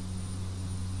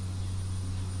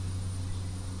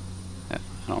 And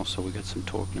also we got some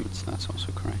torque limits, that's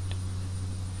also correct.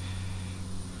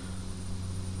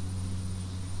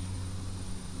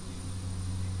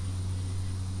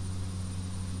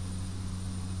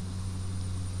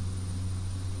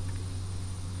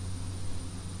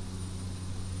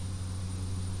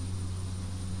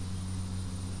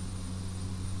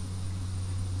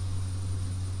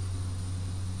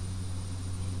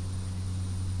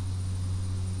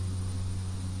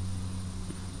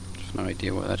 No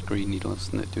idea what that green needle is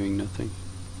doing nothing.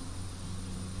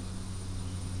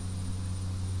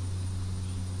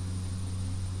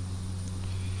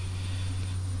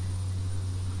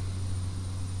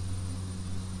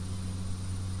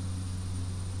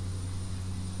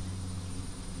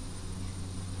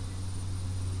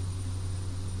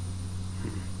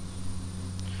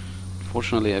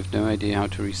 Unfortunately, I have no idea how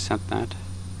to reset that.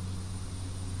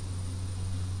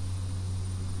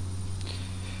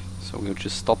 So we'll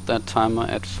just stop that timer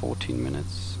at 14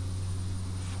 minutes.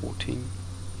 14.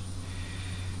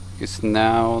 Because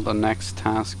now the next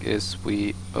task is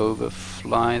we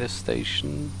overfly the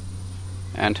station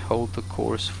and hold the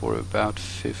course for about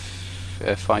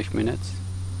 5 minutes.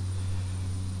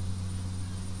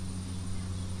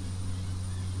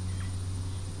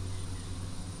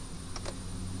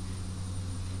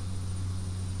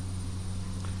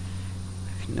 I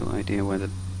have no idea whether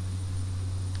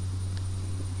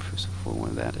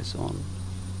when that is on.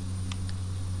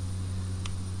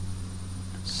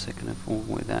 Second of all,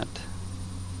 where that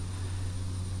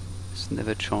is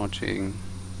never charging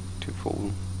to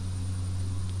full.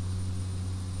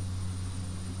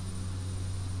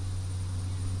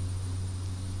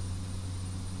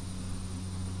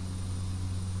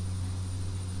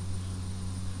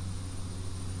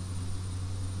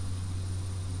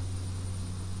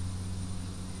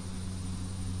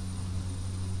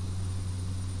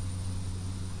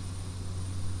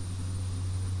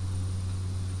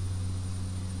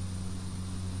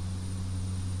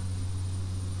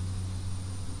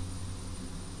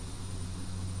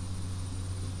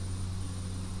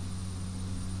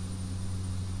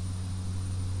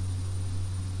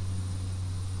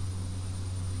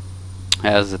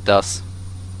 As it does.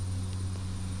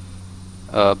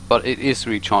 But it is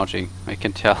recharging, I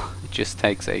can tell. It just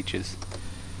takes ages.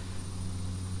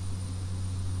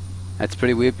 That's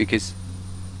pretty weird because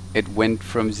it went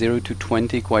from 0 to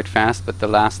 20 quite fast, but the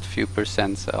last few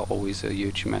percents are always a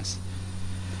huge mess.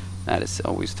 That is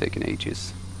always taking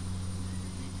ages.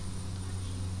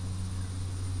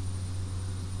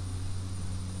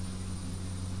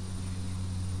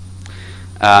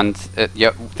 And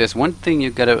yeah, there's one thing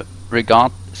you gotta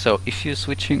regard. So if you're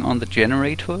switching on the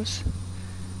generators,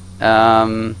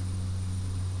 you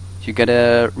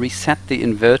gotta reset the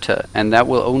inverter, and that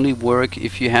will only work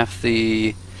if you have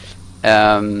the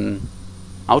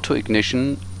auto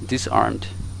ignition disarmed,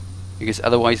 because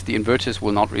otherwise the inverters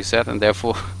will not reset and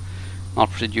therefore not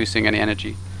producing any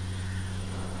energy.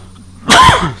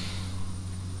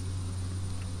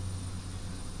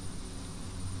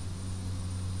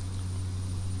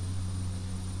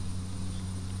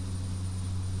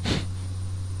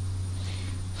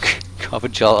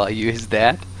 Kabajal, are you his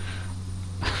dad?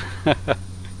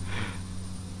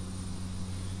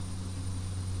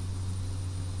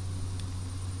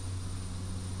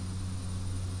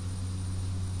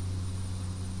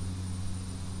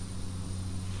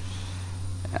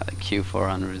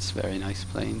 Q400 is a very nice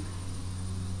plane.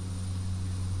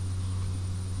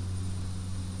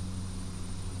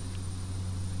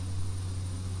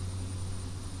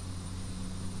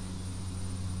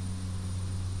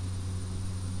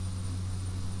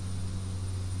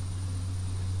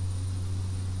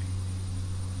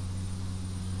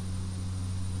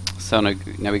 So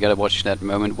now we gotta watch that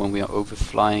moment when we are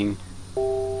overflying.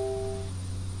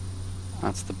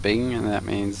 That's the bing, and that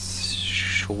means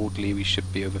shortly we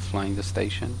should be overflying the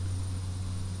station.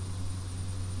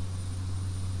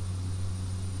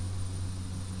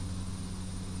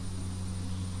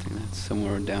 I think that's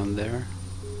somewhere down there.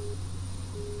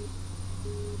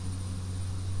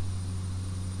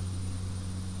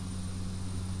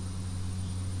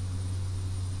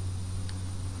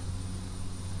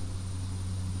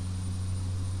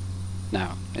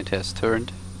 Now it has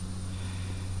turned.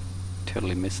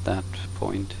 Totally missed that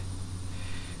point.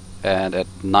 And at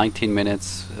 19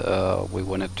 minutes we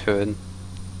want to turn.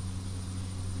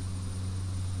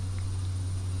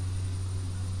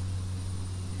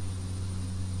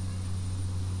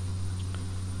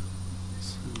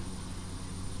 So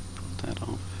put that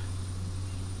off.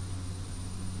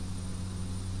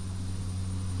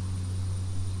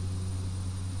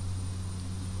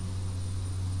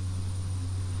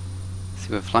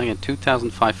 So we're flying at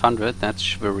 2,500, that's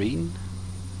Schwerin.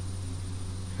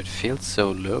 It feels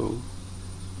so low.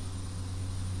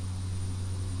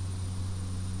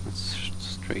 That's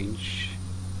strange.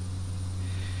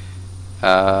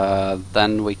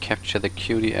 Then we capture the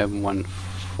QDM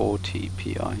 140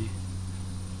 PI.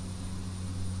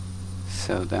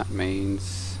 So that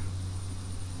means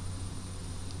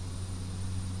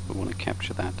we want to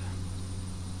capture that.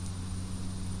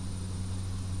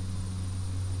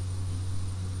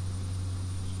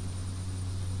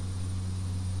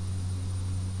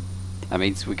 That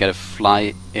means we gotta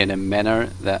fly in a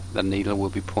manner that the needle will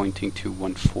be pointing to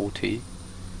 140.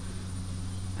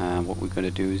 What we're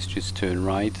gonna do is just turn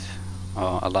right,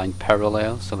 align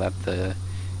parallel so that the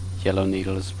yellow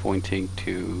needle is pointing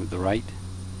to the right.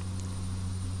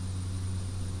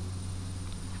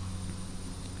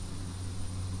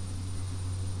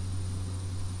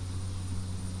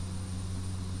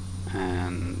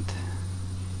 And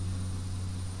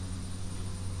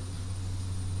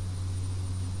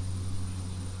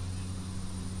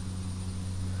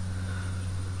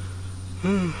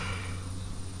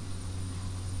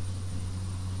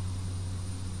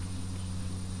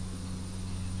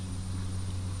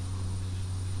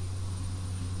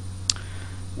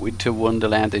Winter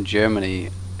Wonderland in Germany.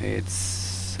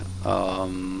 It's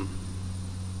and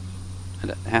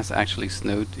it has actually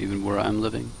snowed even where I'm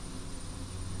living.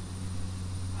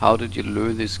 How did you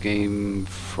learn this game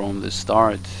from the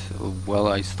start? Well,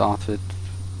 I started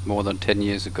more than 10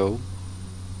 years ago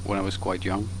when I was quite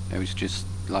young. I was just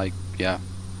like, yeah,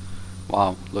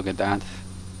 wow, look at that,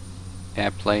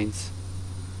 airplanes.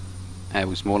 And it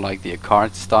was more like the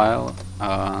kart style,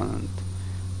 and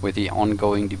with the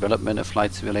ongoing development of flight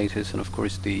simulators and of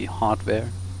course the hardware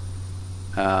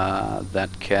that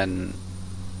can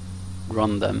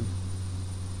run them,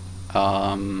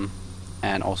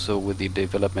 and also with the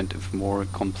development of more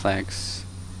complex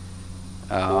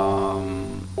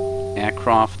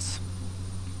aircrafts.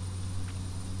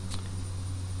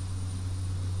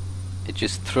 It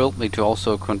just thrilled me to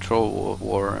also control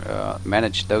or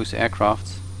manage those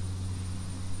aircrafts.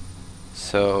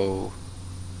 So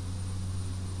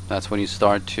that's when you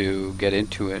start to get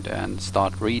into it and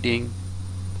start reading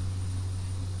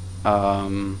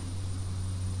how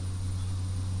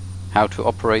to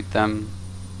operate them,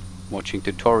 watching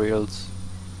tutorials.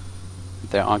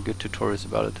 There are good tutorials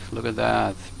about it. Look at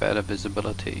that, better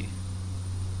visibility.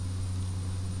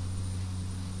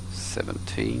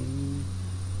 17,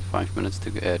 5 minutes to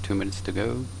go, 2 minutes to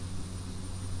go.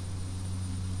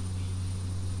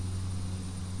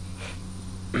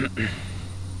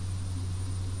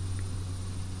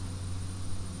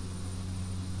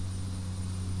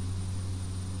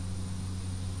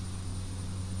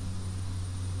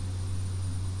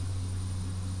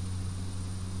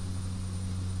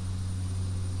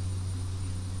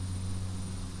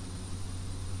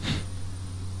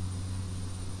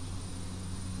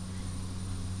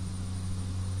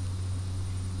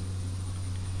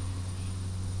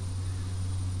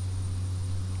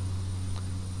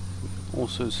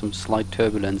 Also some slight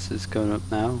turbulences going up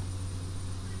now.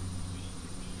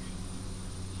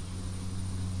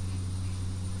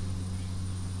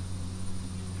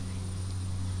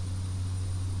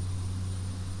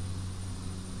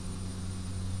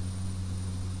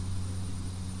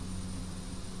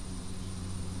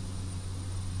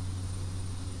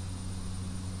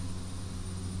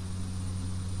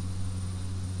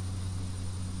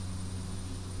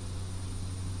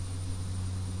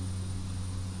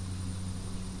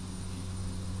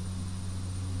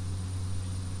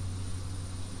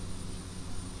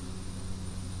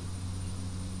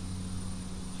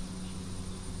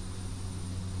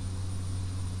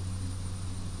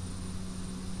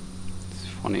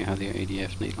 Funny how the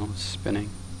ADF needle is spinning.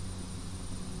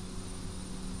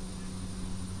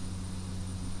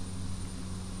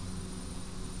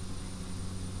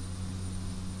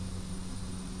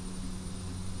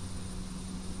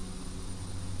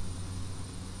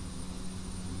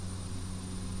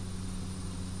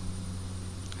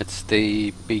 It's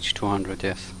the Beach 200,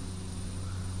 yes.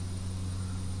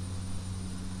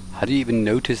 How do you even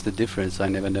notice the difference? I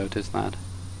never noticed that.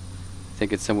 I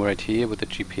think it's somewhere right here with the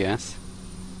GPS.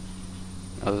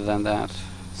 Other than that,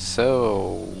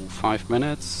 so 5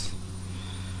 minutes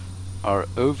are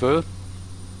over.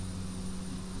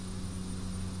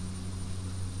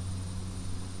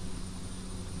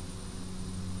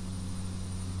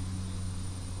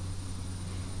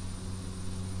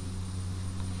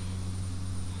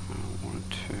 I want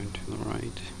to turn to the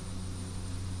right.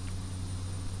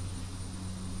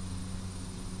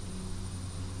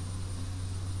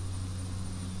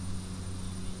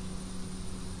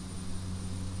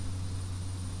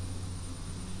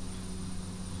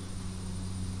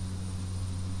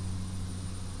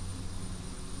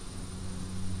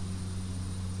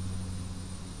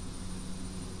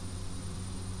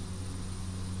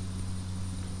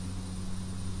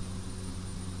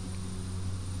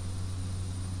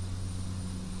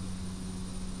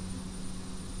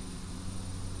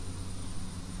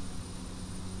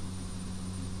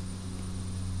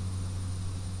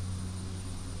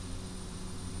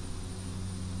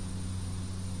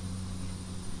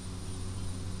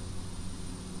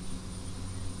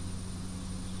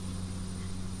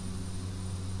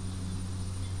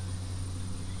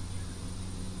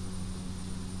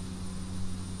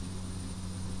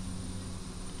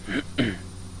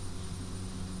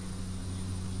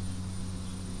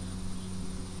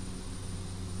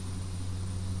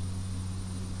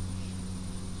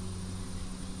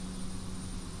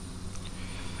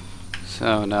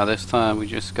 So now this time we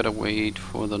just gotta wait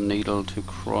for the needle to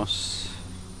cross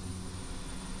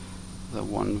the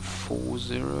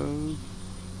 140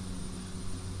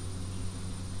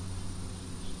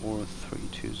 or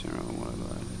 320,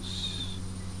 whatever that is.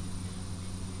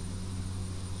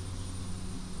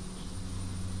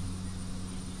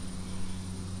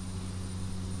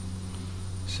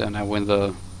 So now when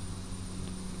the,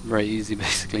 very easy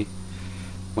basically,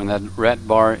 when that red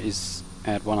bar is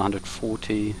at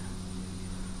 140,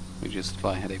 we just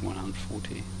fly heading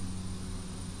 140.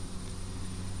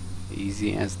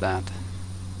 Easy as that.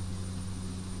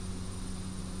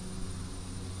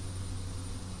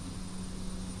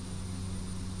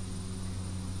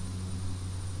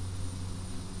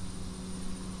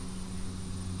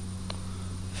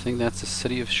 I think that's the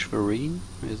city of Schwerin,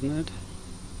 isn't it?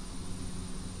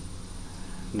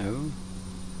 No?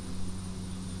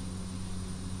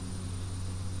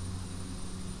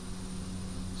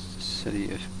 It's the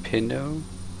city of Pinot.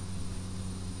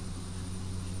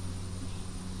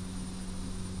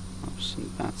 Oops,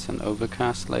 and that's an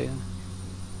overcast layer.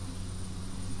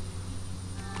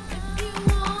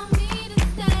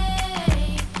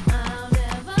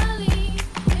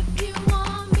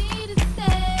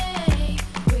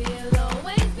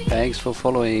 Thanks for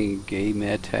following Game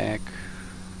Attack.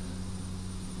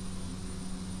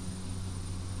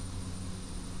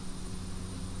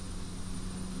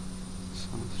 So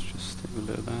let's just stay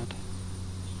below that.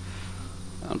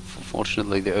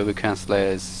 Unfortunately, the overcast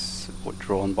layer is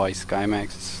drawn by SkyMax.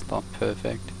 It's not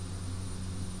perfect,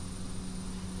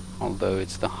 although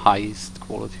it's the highest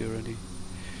quality already.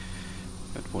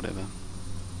 But whatever.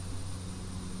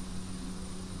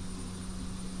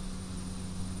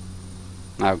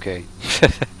 Okay.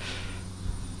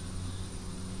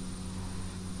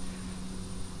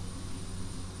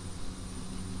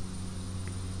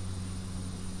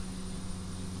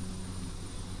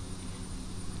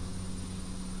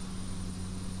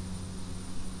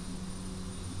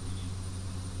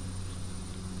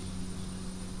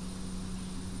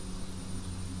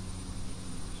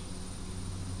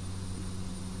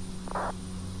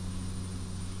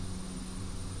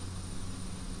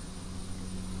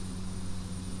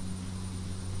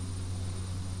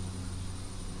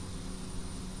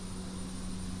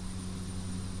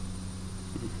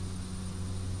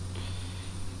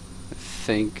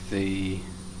 I think the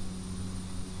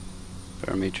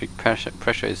barometric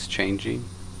pressure is changing.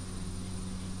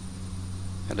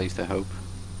 At least I hope.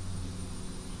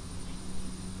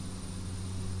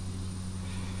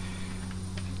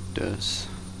 It does.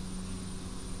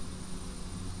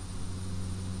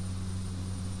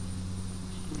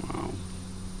 Wow.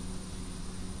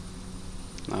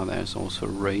 Now there's also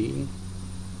rain.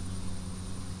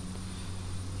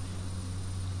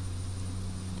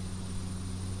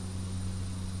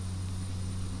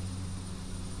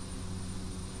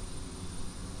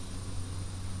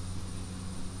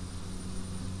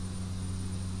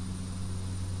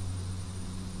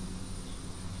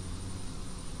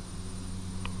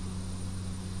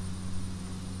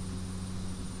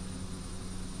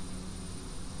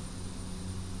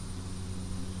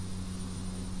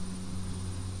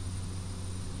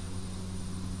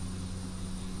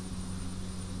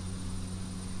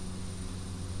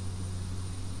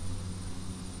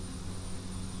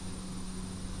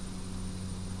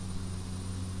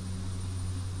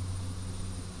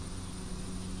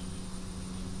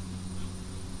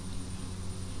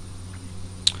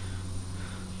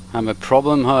 A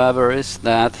problem, however, is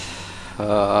that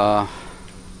okay,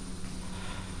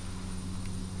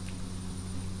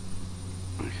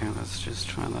 let's just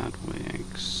try that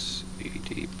VXEDPO.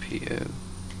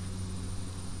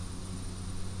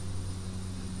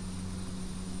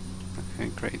 Okay,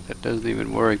 great. That doesn't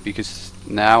even work because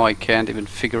now I can't even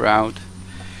figure out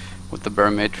what the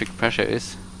barometric pressure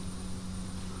is.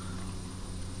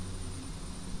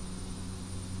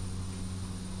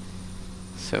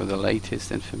 So the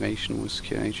latest information was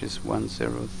QNH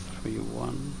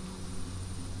 1031.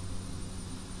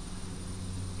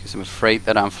 Because I'm afraid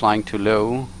that I'm flying too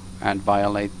low and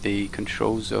violate the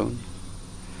control zone.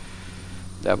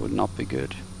 That would not be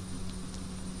good.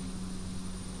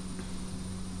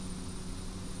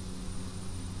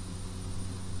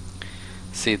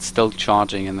 See, it's still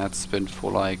charging, and that's been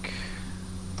for like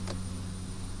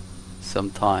some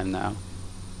time now.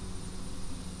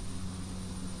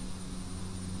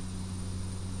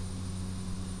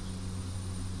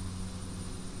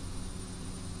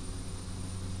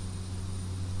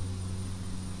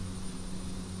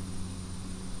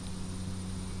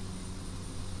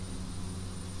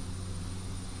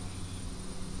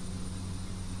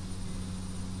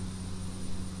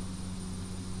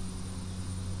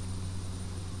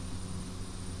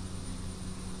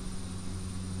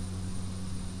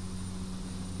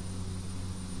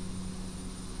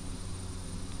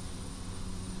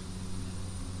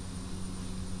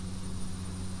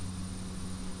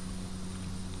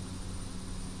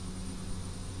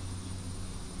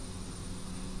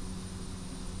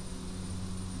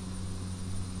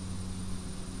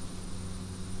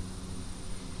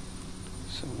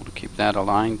 So we'll keep that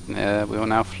aligned. We are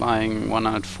now flying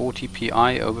 140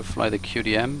 pi, overfly the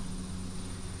QDM,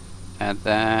 and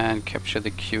then capture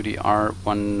the QDR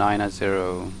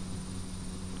 190,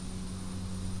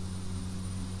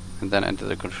 and then enter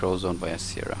the control zone via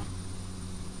Sierra.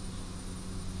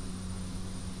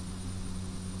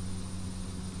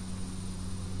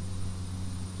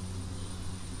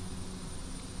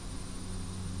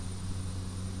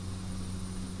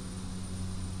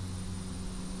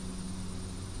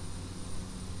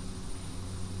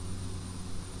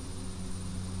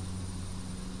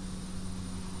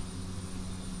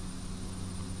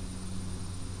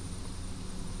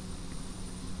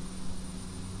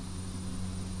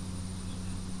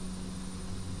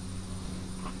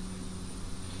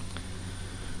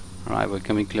 Alright, we're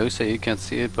coming closer. You can't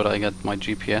see it, but I got my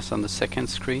GPS on the second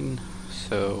screen,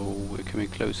 so we're coming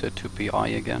closer to PI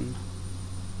again.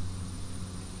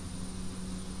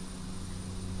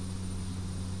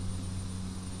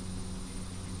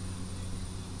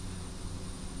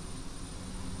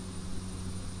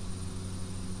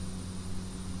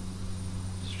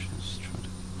 Let's just try to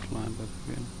climb up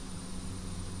again.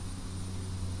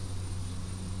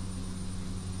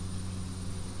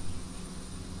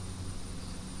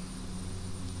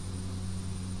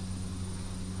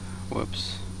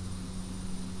 Whoops.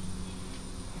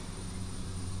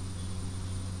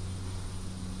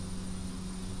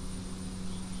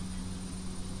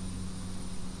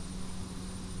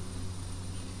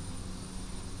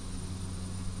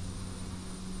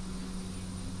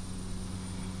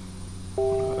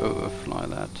 Overfly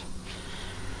that.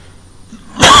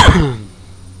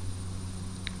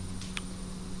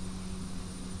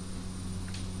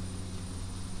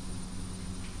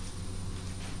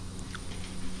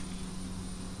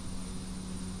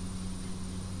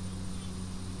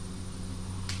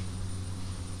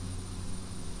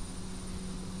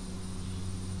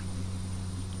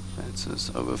 It's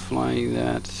just overflying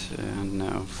that, and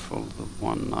now for the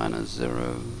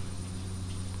 190.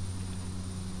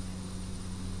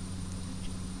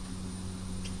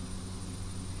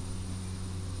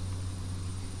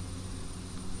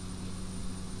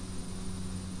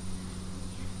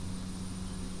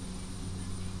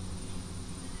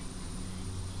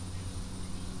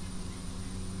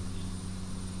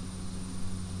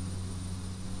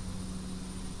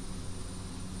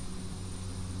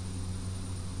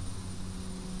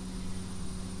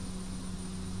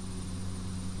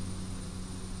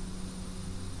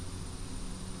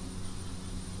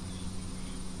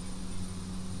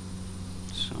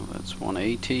 So that's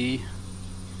 180,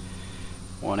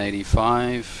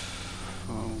 185.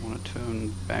 I want to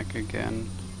turn back again.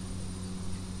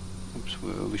 Oops,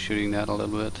 we'll be shooting that a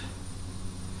little bit.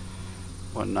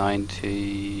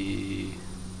 190.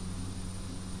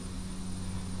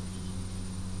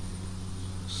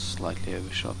 Slightly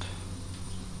overshot.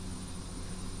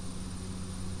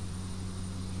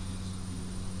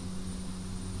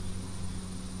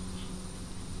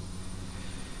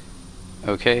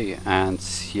 Okay, and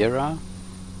Sierra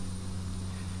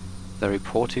The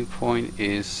reporting point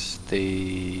is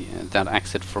that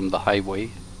exit from the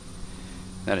highway.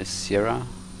 That is Sierra.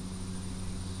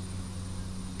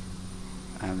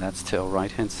 And that's till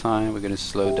right hand side. We're going to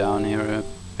slow down here a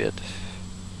bit.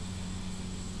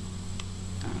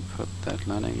 And put that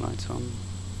landing lights on.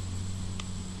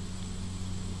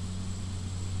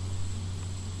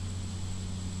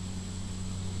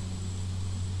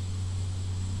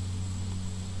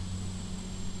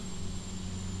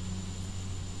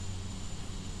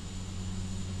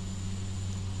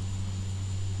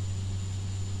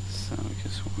 So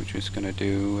because what we're just going to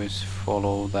do is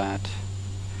follow that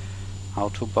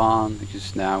Autobahn,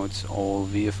 because now it's all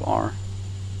VFR.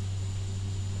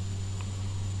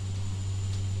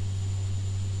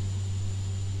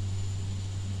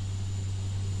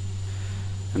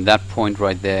 And that point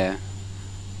right there,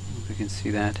 if you can see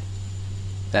that,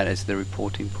 that is the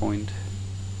reporting point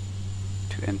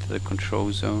to enter the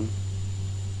control zone.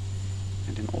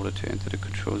 And in order to enter the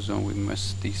control zone, we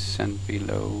must descend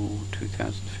below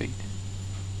 2,000 feet.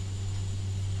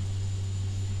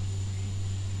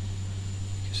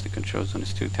 Because the control zone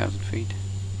is 2,000 feet.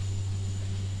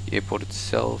 The airport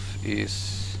itself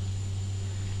is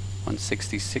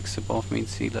 166 above mean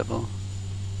sea level.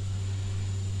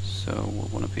 So we'll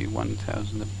want to be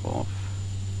 1,000 above.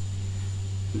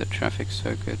 In the traffic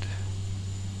circuit,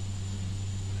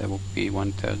 that will be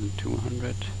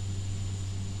 1,200.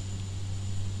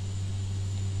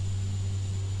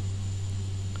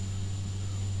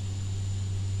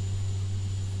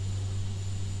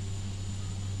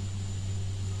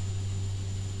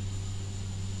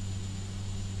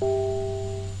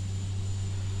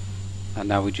 And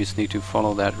now we just need to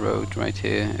follow that road right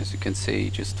here. As you can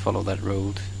see, just follow that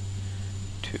road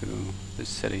to the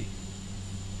city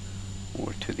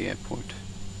or to the airport.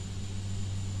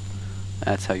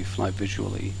 That's how you fly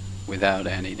visually without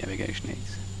any navigation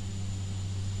aids.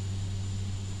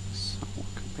 So we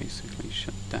can basically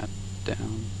shut that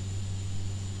down.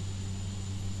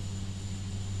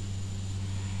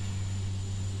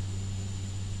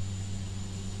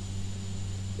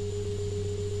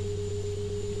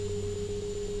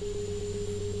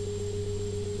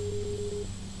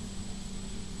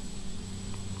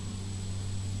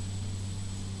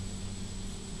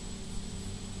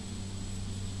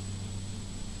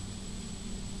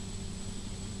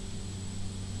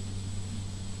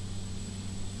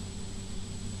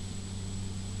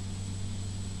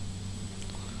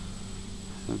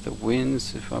 The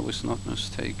winds, if I was not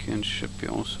mistaken, should be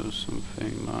also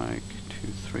something like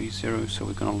 230, so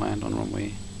we're gonna land on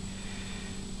runway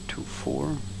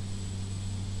 24.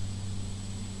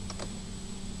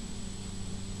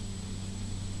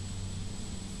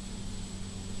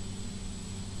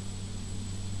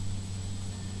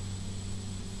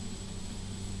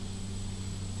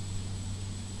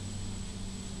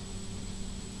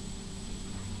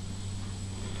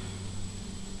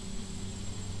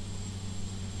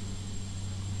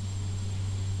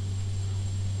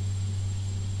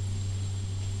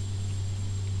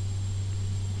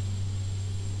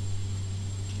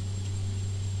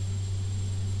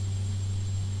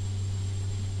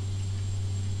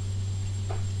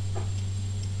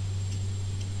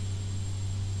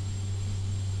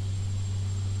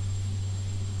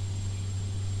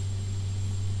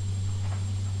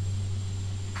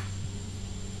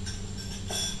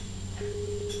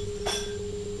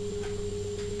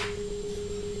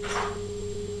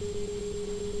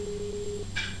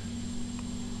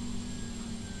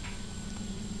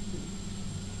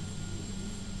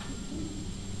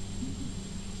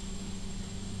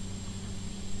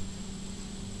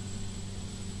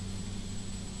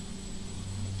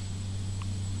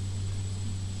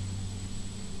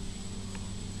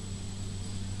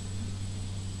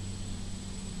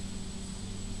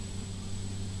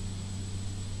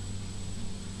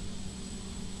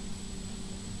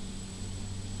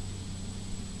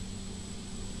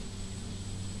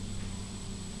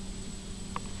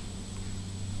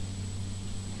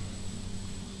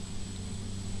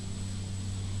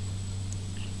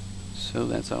 So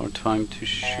that's our time to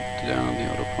shoot down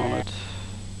the autopilot.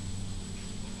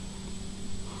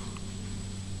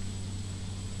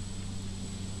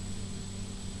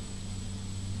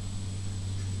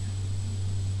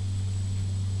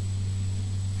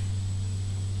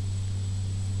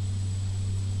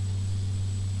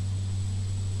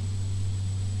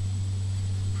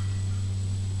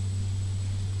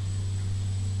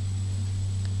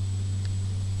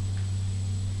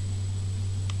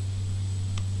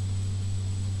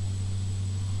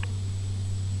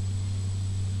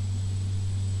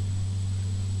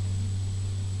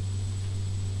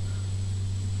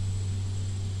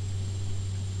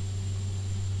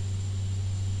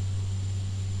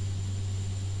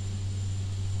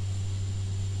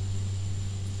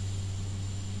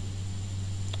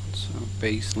 So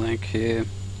base leg here.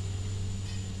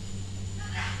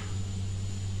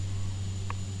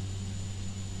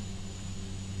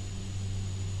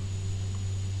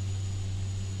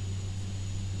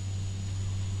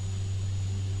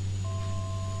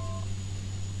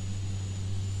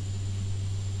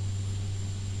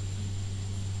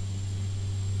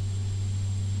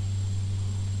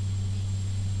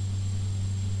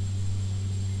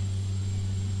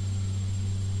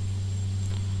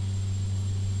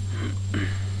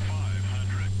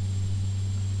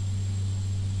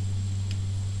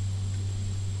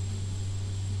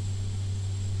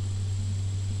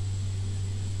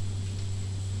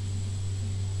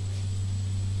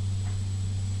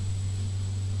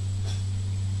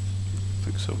 I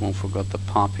think someone forgot the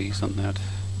poppies on that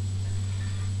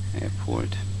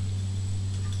airport.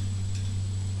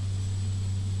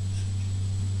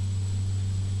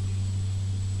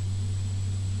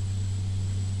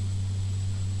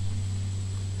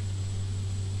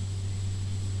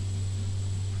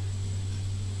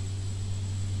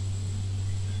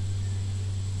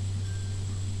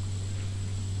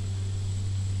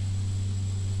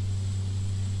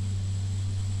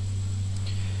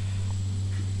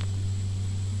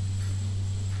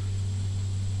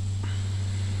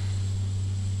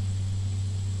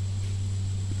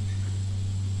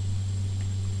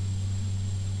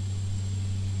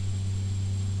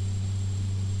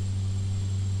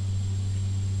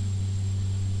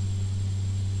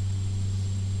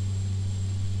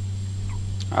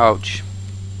 Ouch.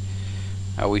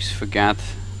 I always forget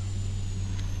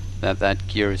that that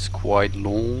gear is quite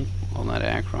long on that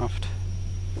aircraft.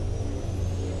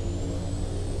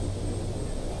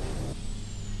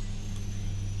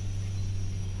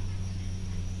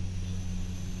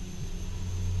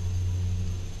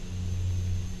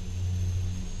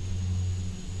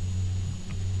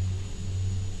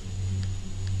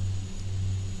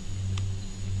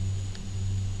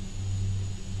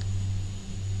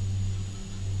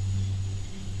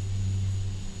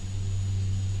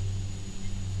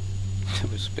 There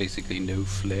was basically no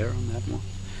flare on that one.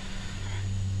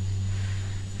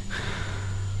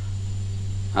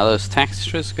 Are those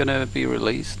textures gonna be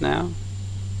released now?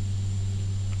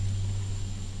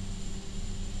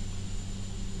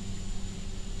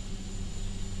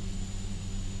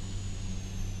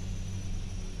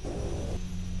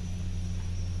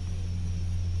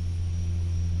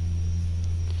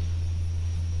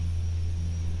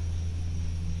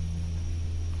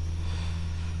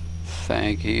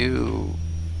 Thank you.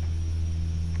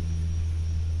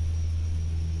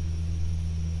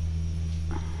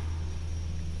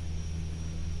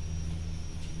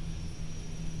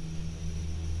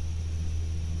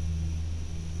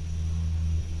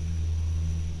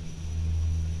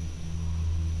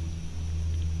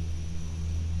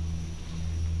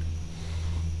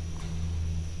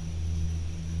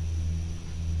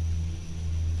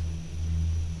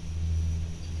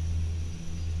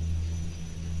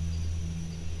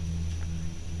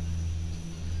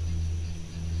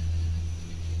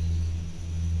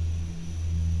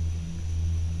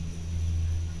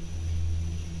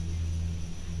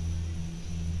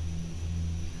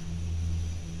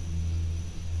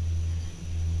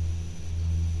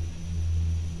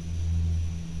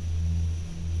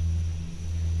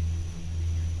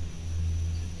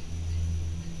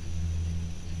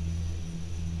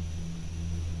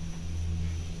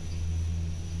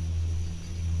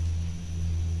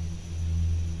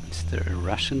 Is there a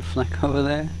Russian flag over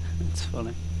there? That's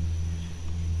funny.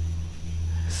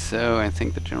 So I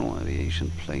think the general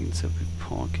aviation planes will be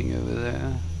parking over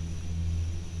there.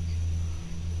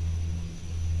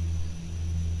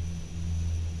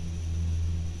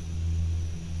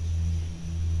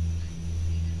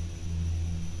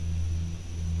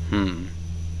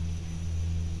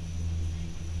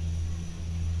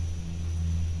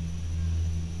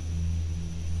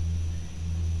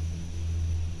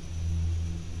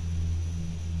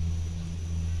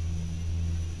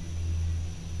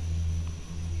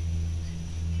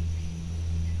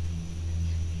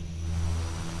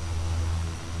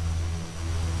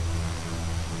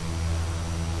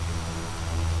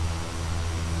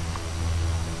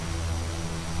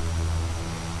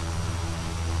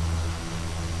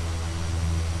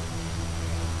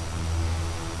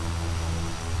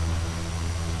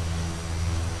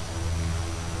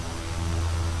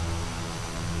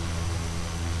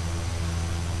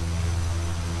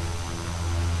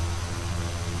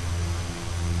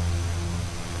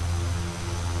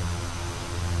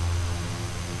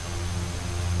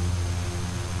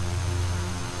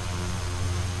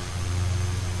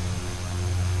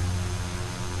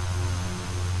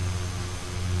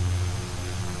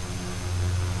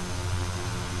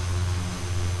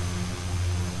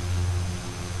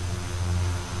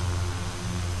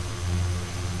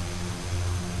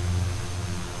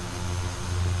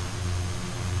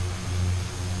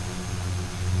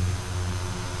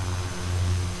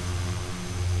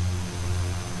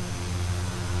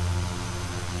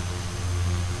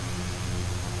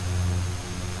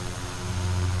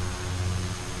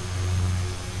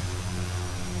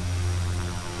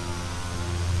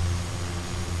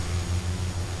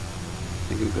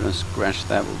 I'm gonna scratch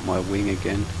that with my wing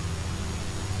again.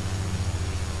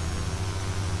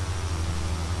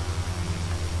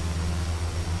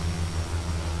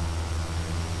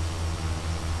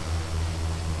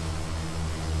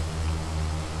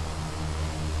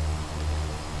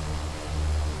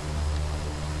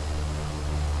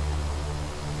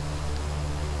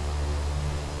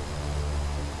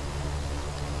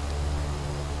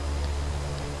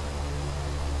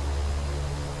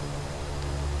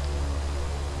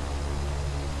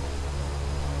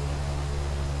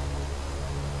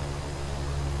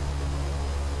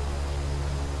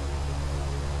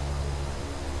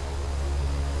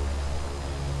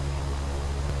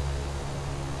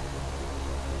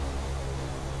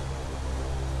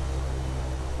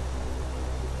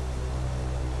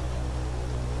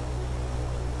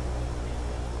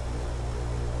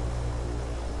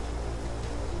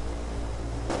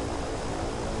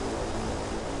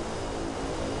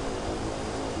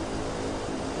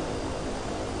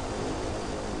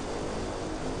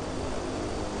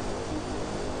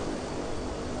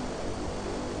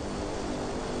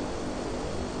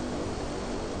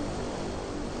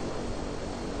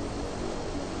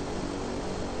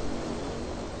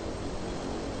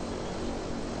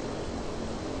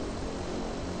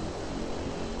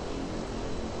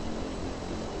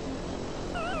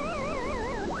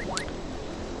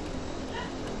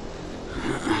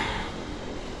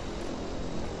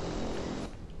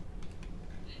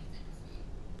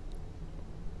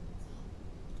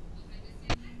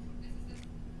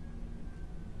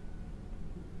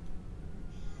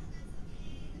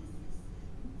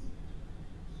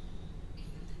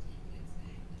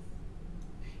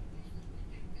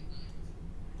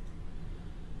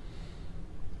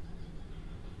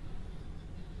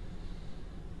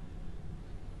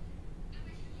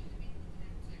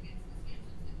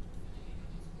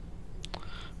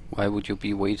 Why would you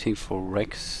be waiting for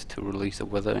Rex to release a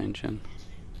weather engine?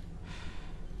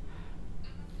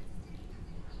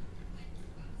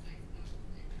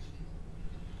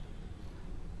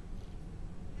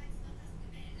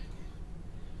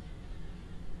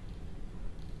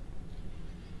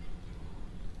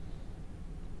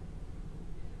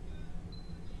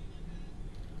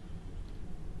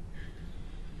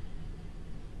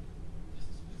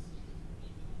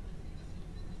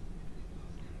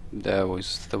 That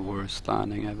was the worst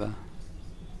landing ever.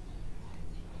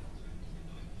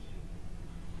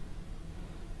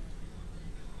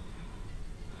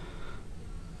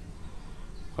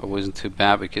 It wasn't too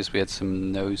bad because we had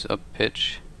some nose up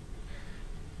pitch.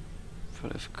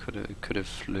 But if could have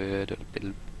flew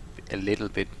a little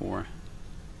bit more.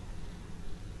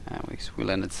 Anyways, we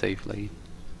landed safely.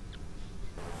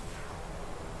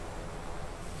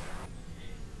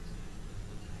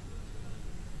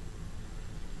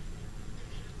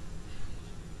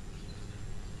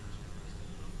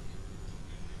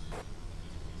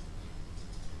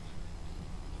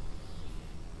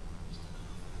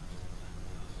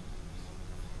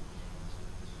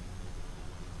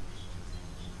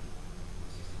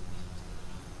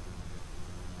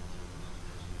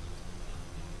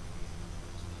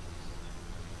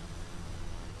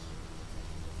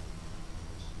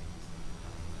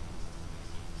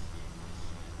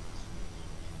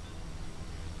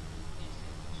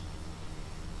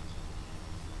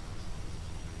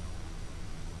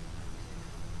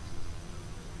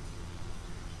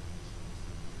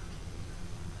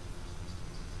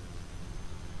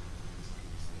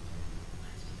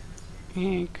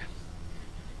 Ink.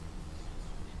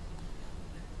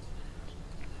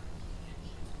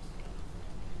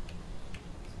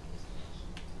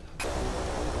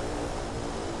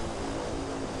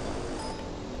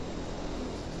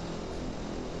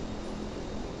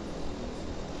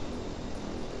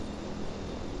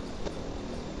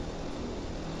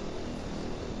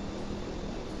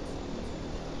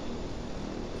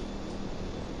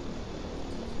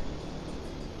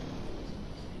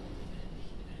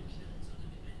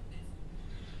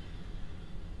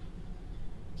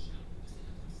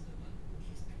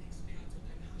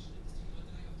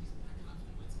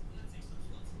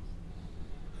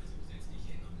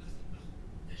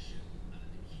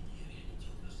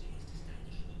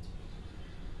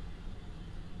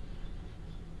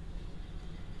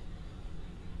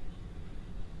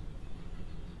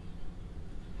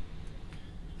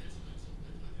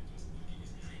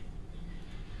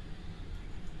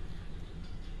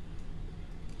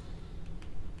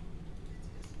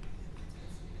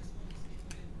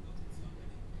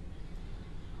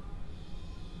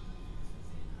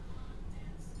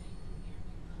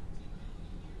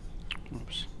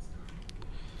 Oops.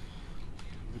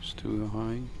 It's too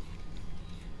high.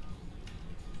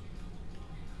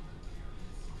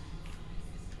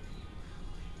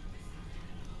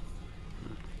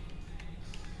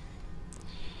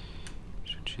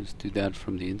 Just do that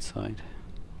from the inside.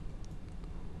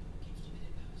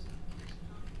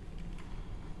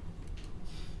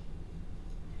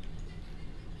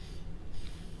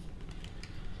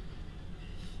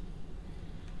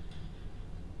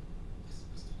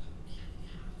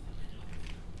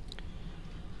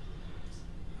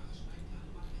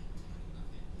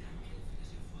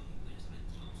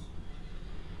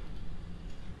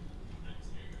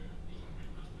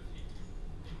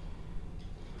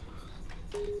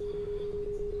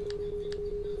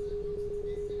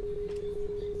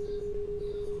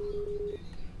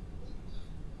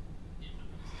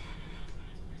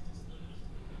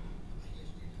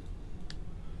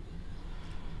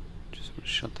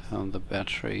 Shut down the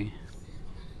battery.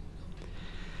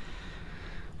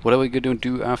 What are we going to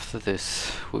do after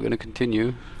this? We're going to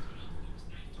continue,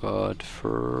 but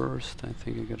first I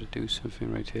think I got to do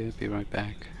something right here. Be right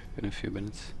back in a few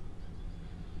minutes,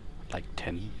 like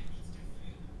 10.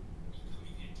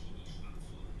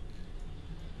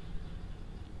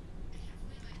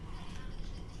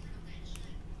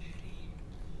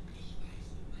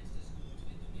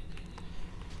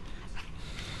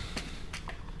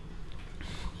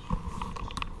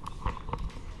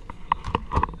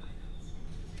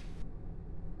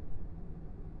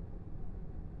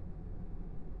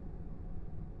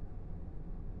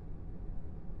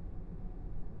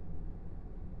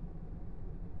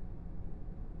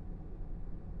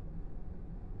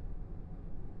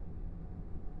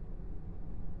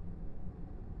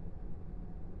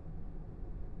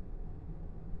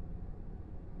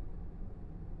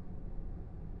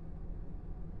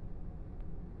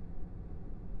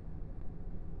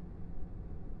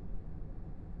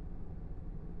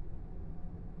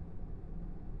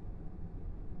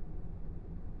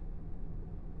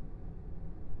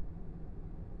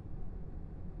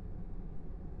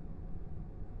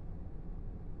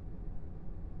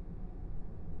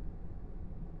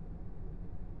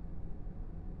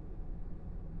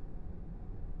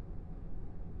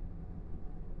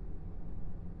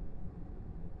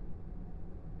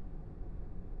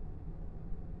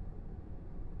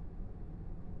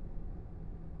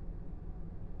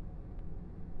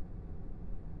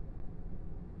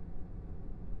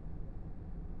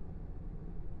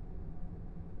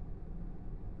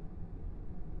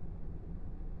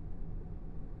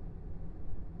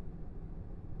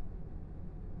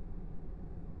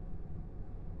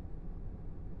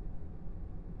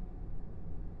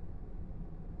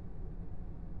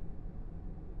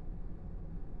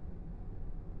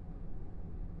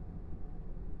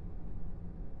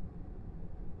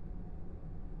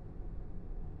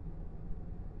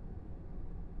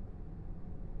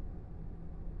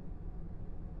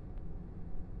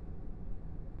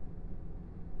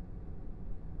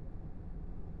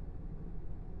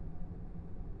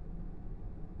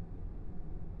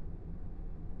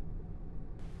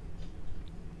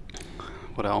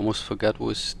 What I almost forgot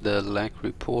was the lag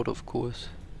report, of course.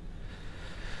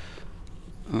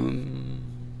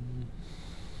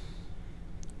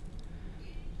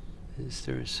 Is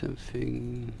there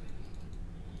something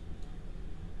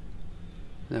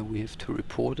that we have to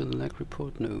report in the lag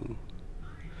report? No.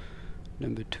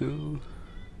 Number 2.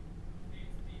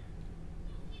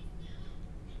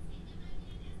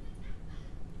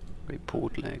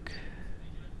 Report lag.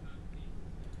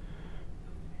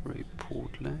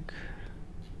 Report lag.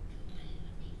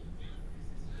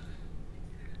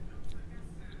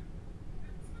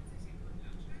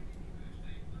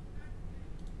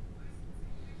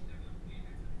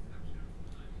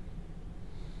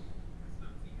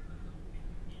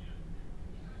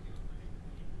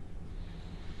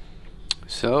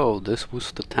 So this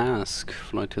was the task.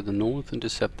 Fly to the north,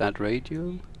 intercept that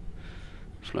radio.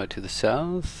 Fly to the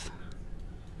south,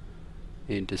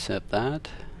 intercept that,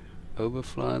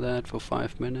 overfly that for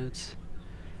 5 minutes.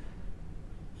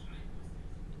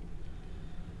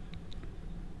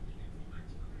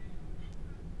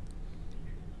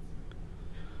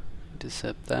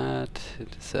 Intercept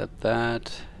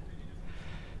that,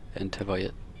 enter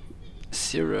via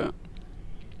 0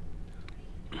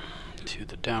 to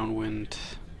the downwind.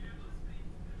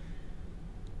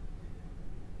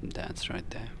 That's right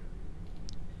there.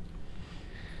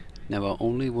 Now I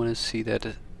only want to see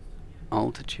that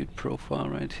altitude profile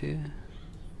right here,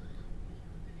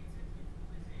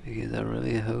 because I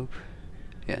really hope,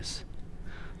 yes,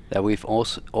 that we've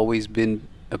also always been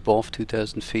above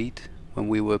 2,000 feet when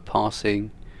we were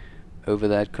passing over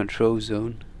that control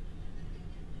zone.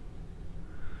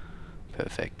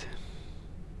 Perfect.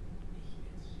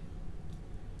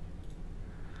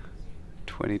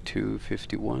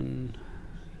 2251,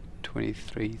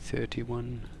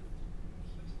 2331.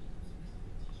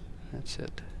 That's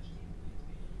it.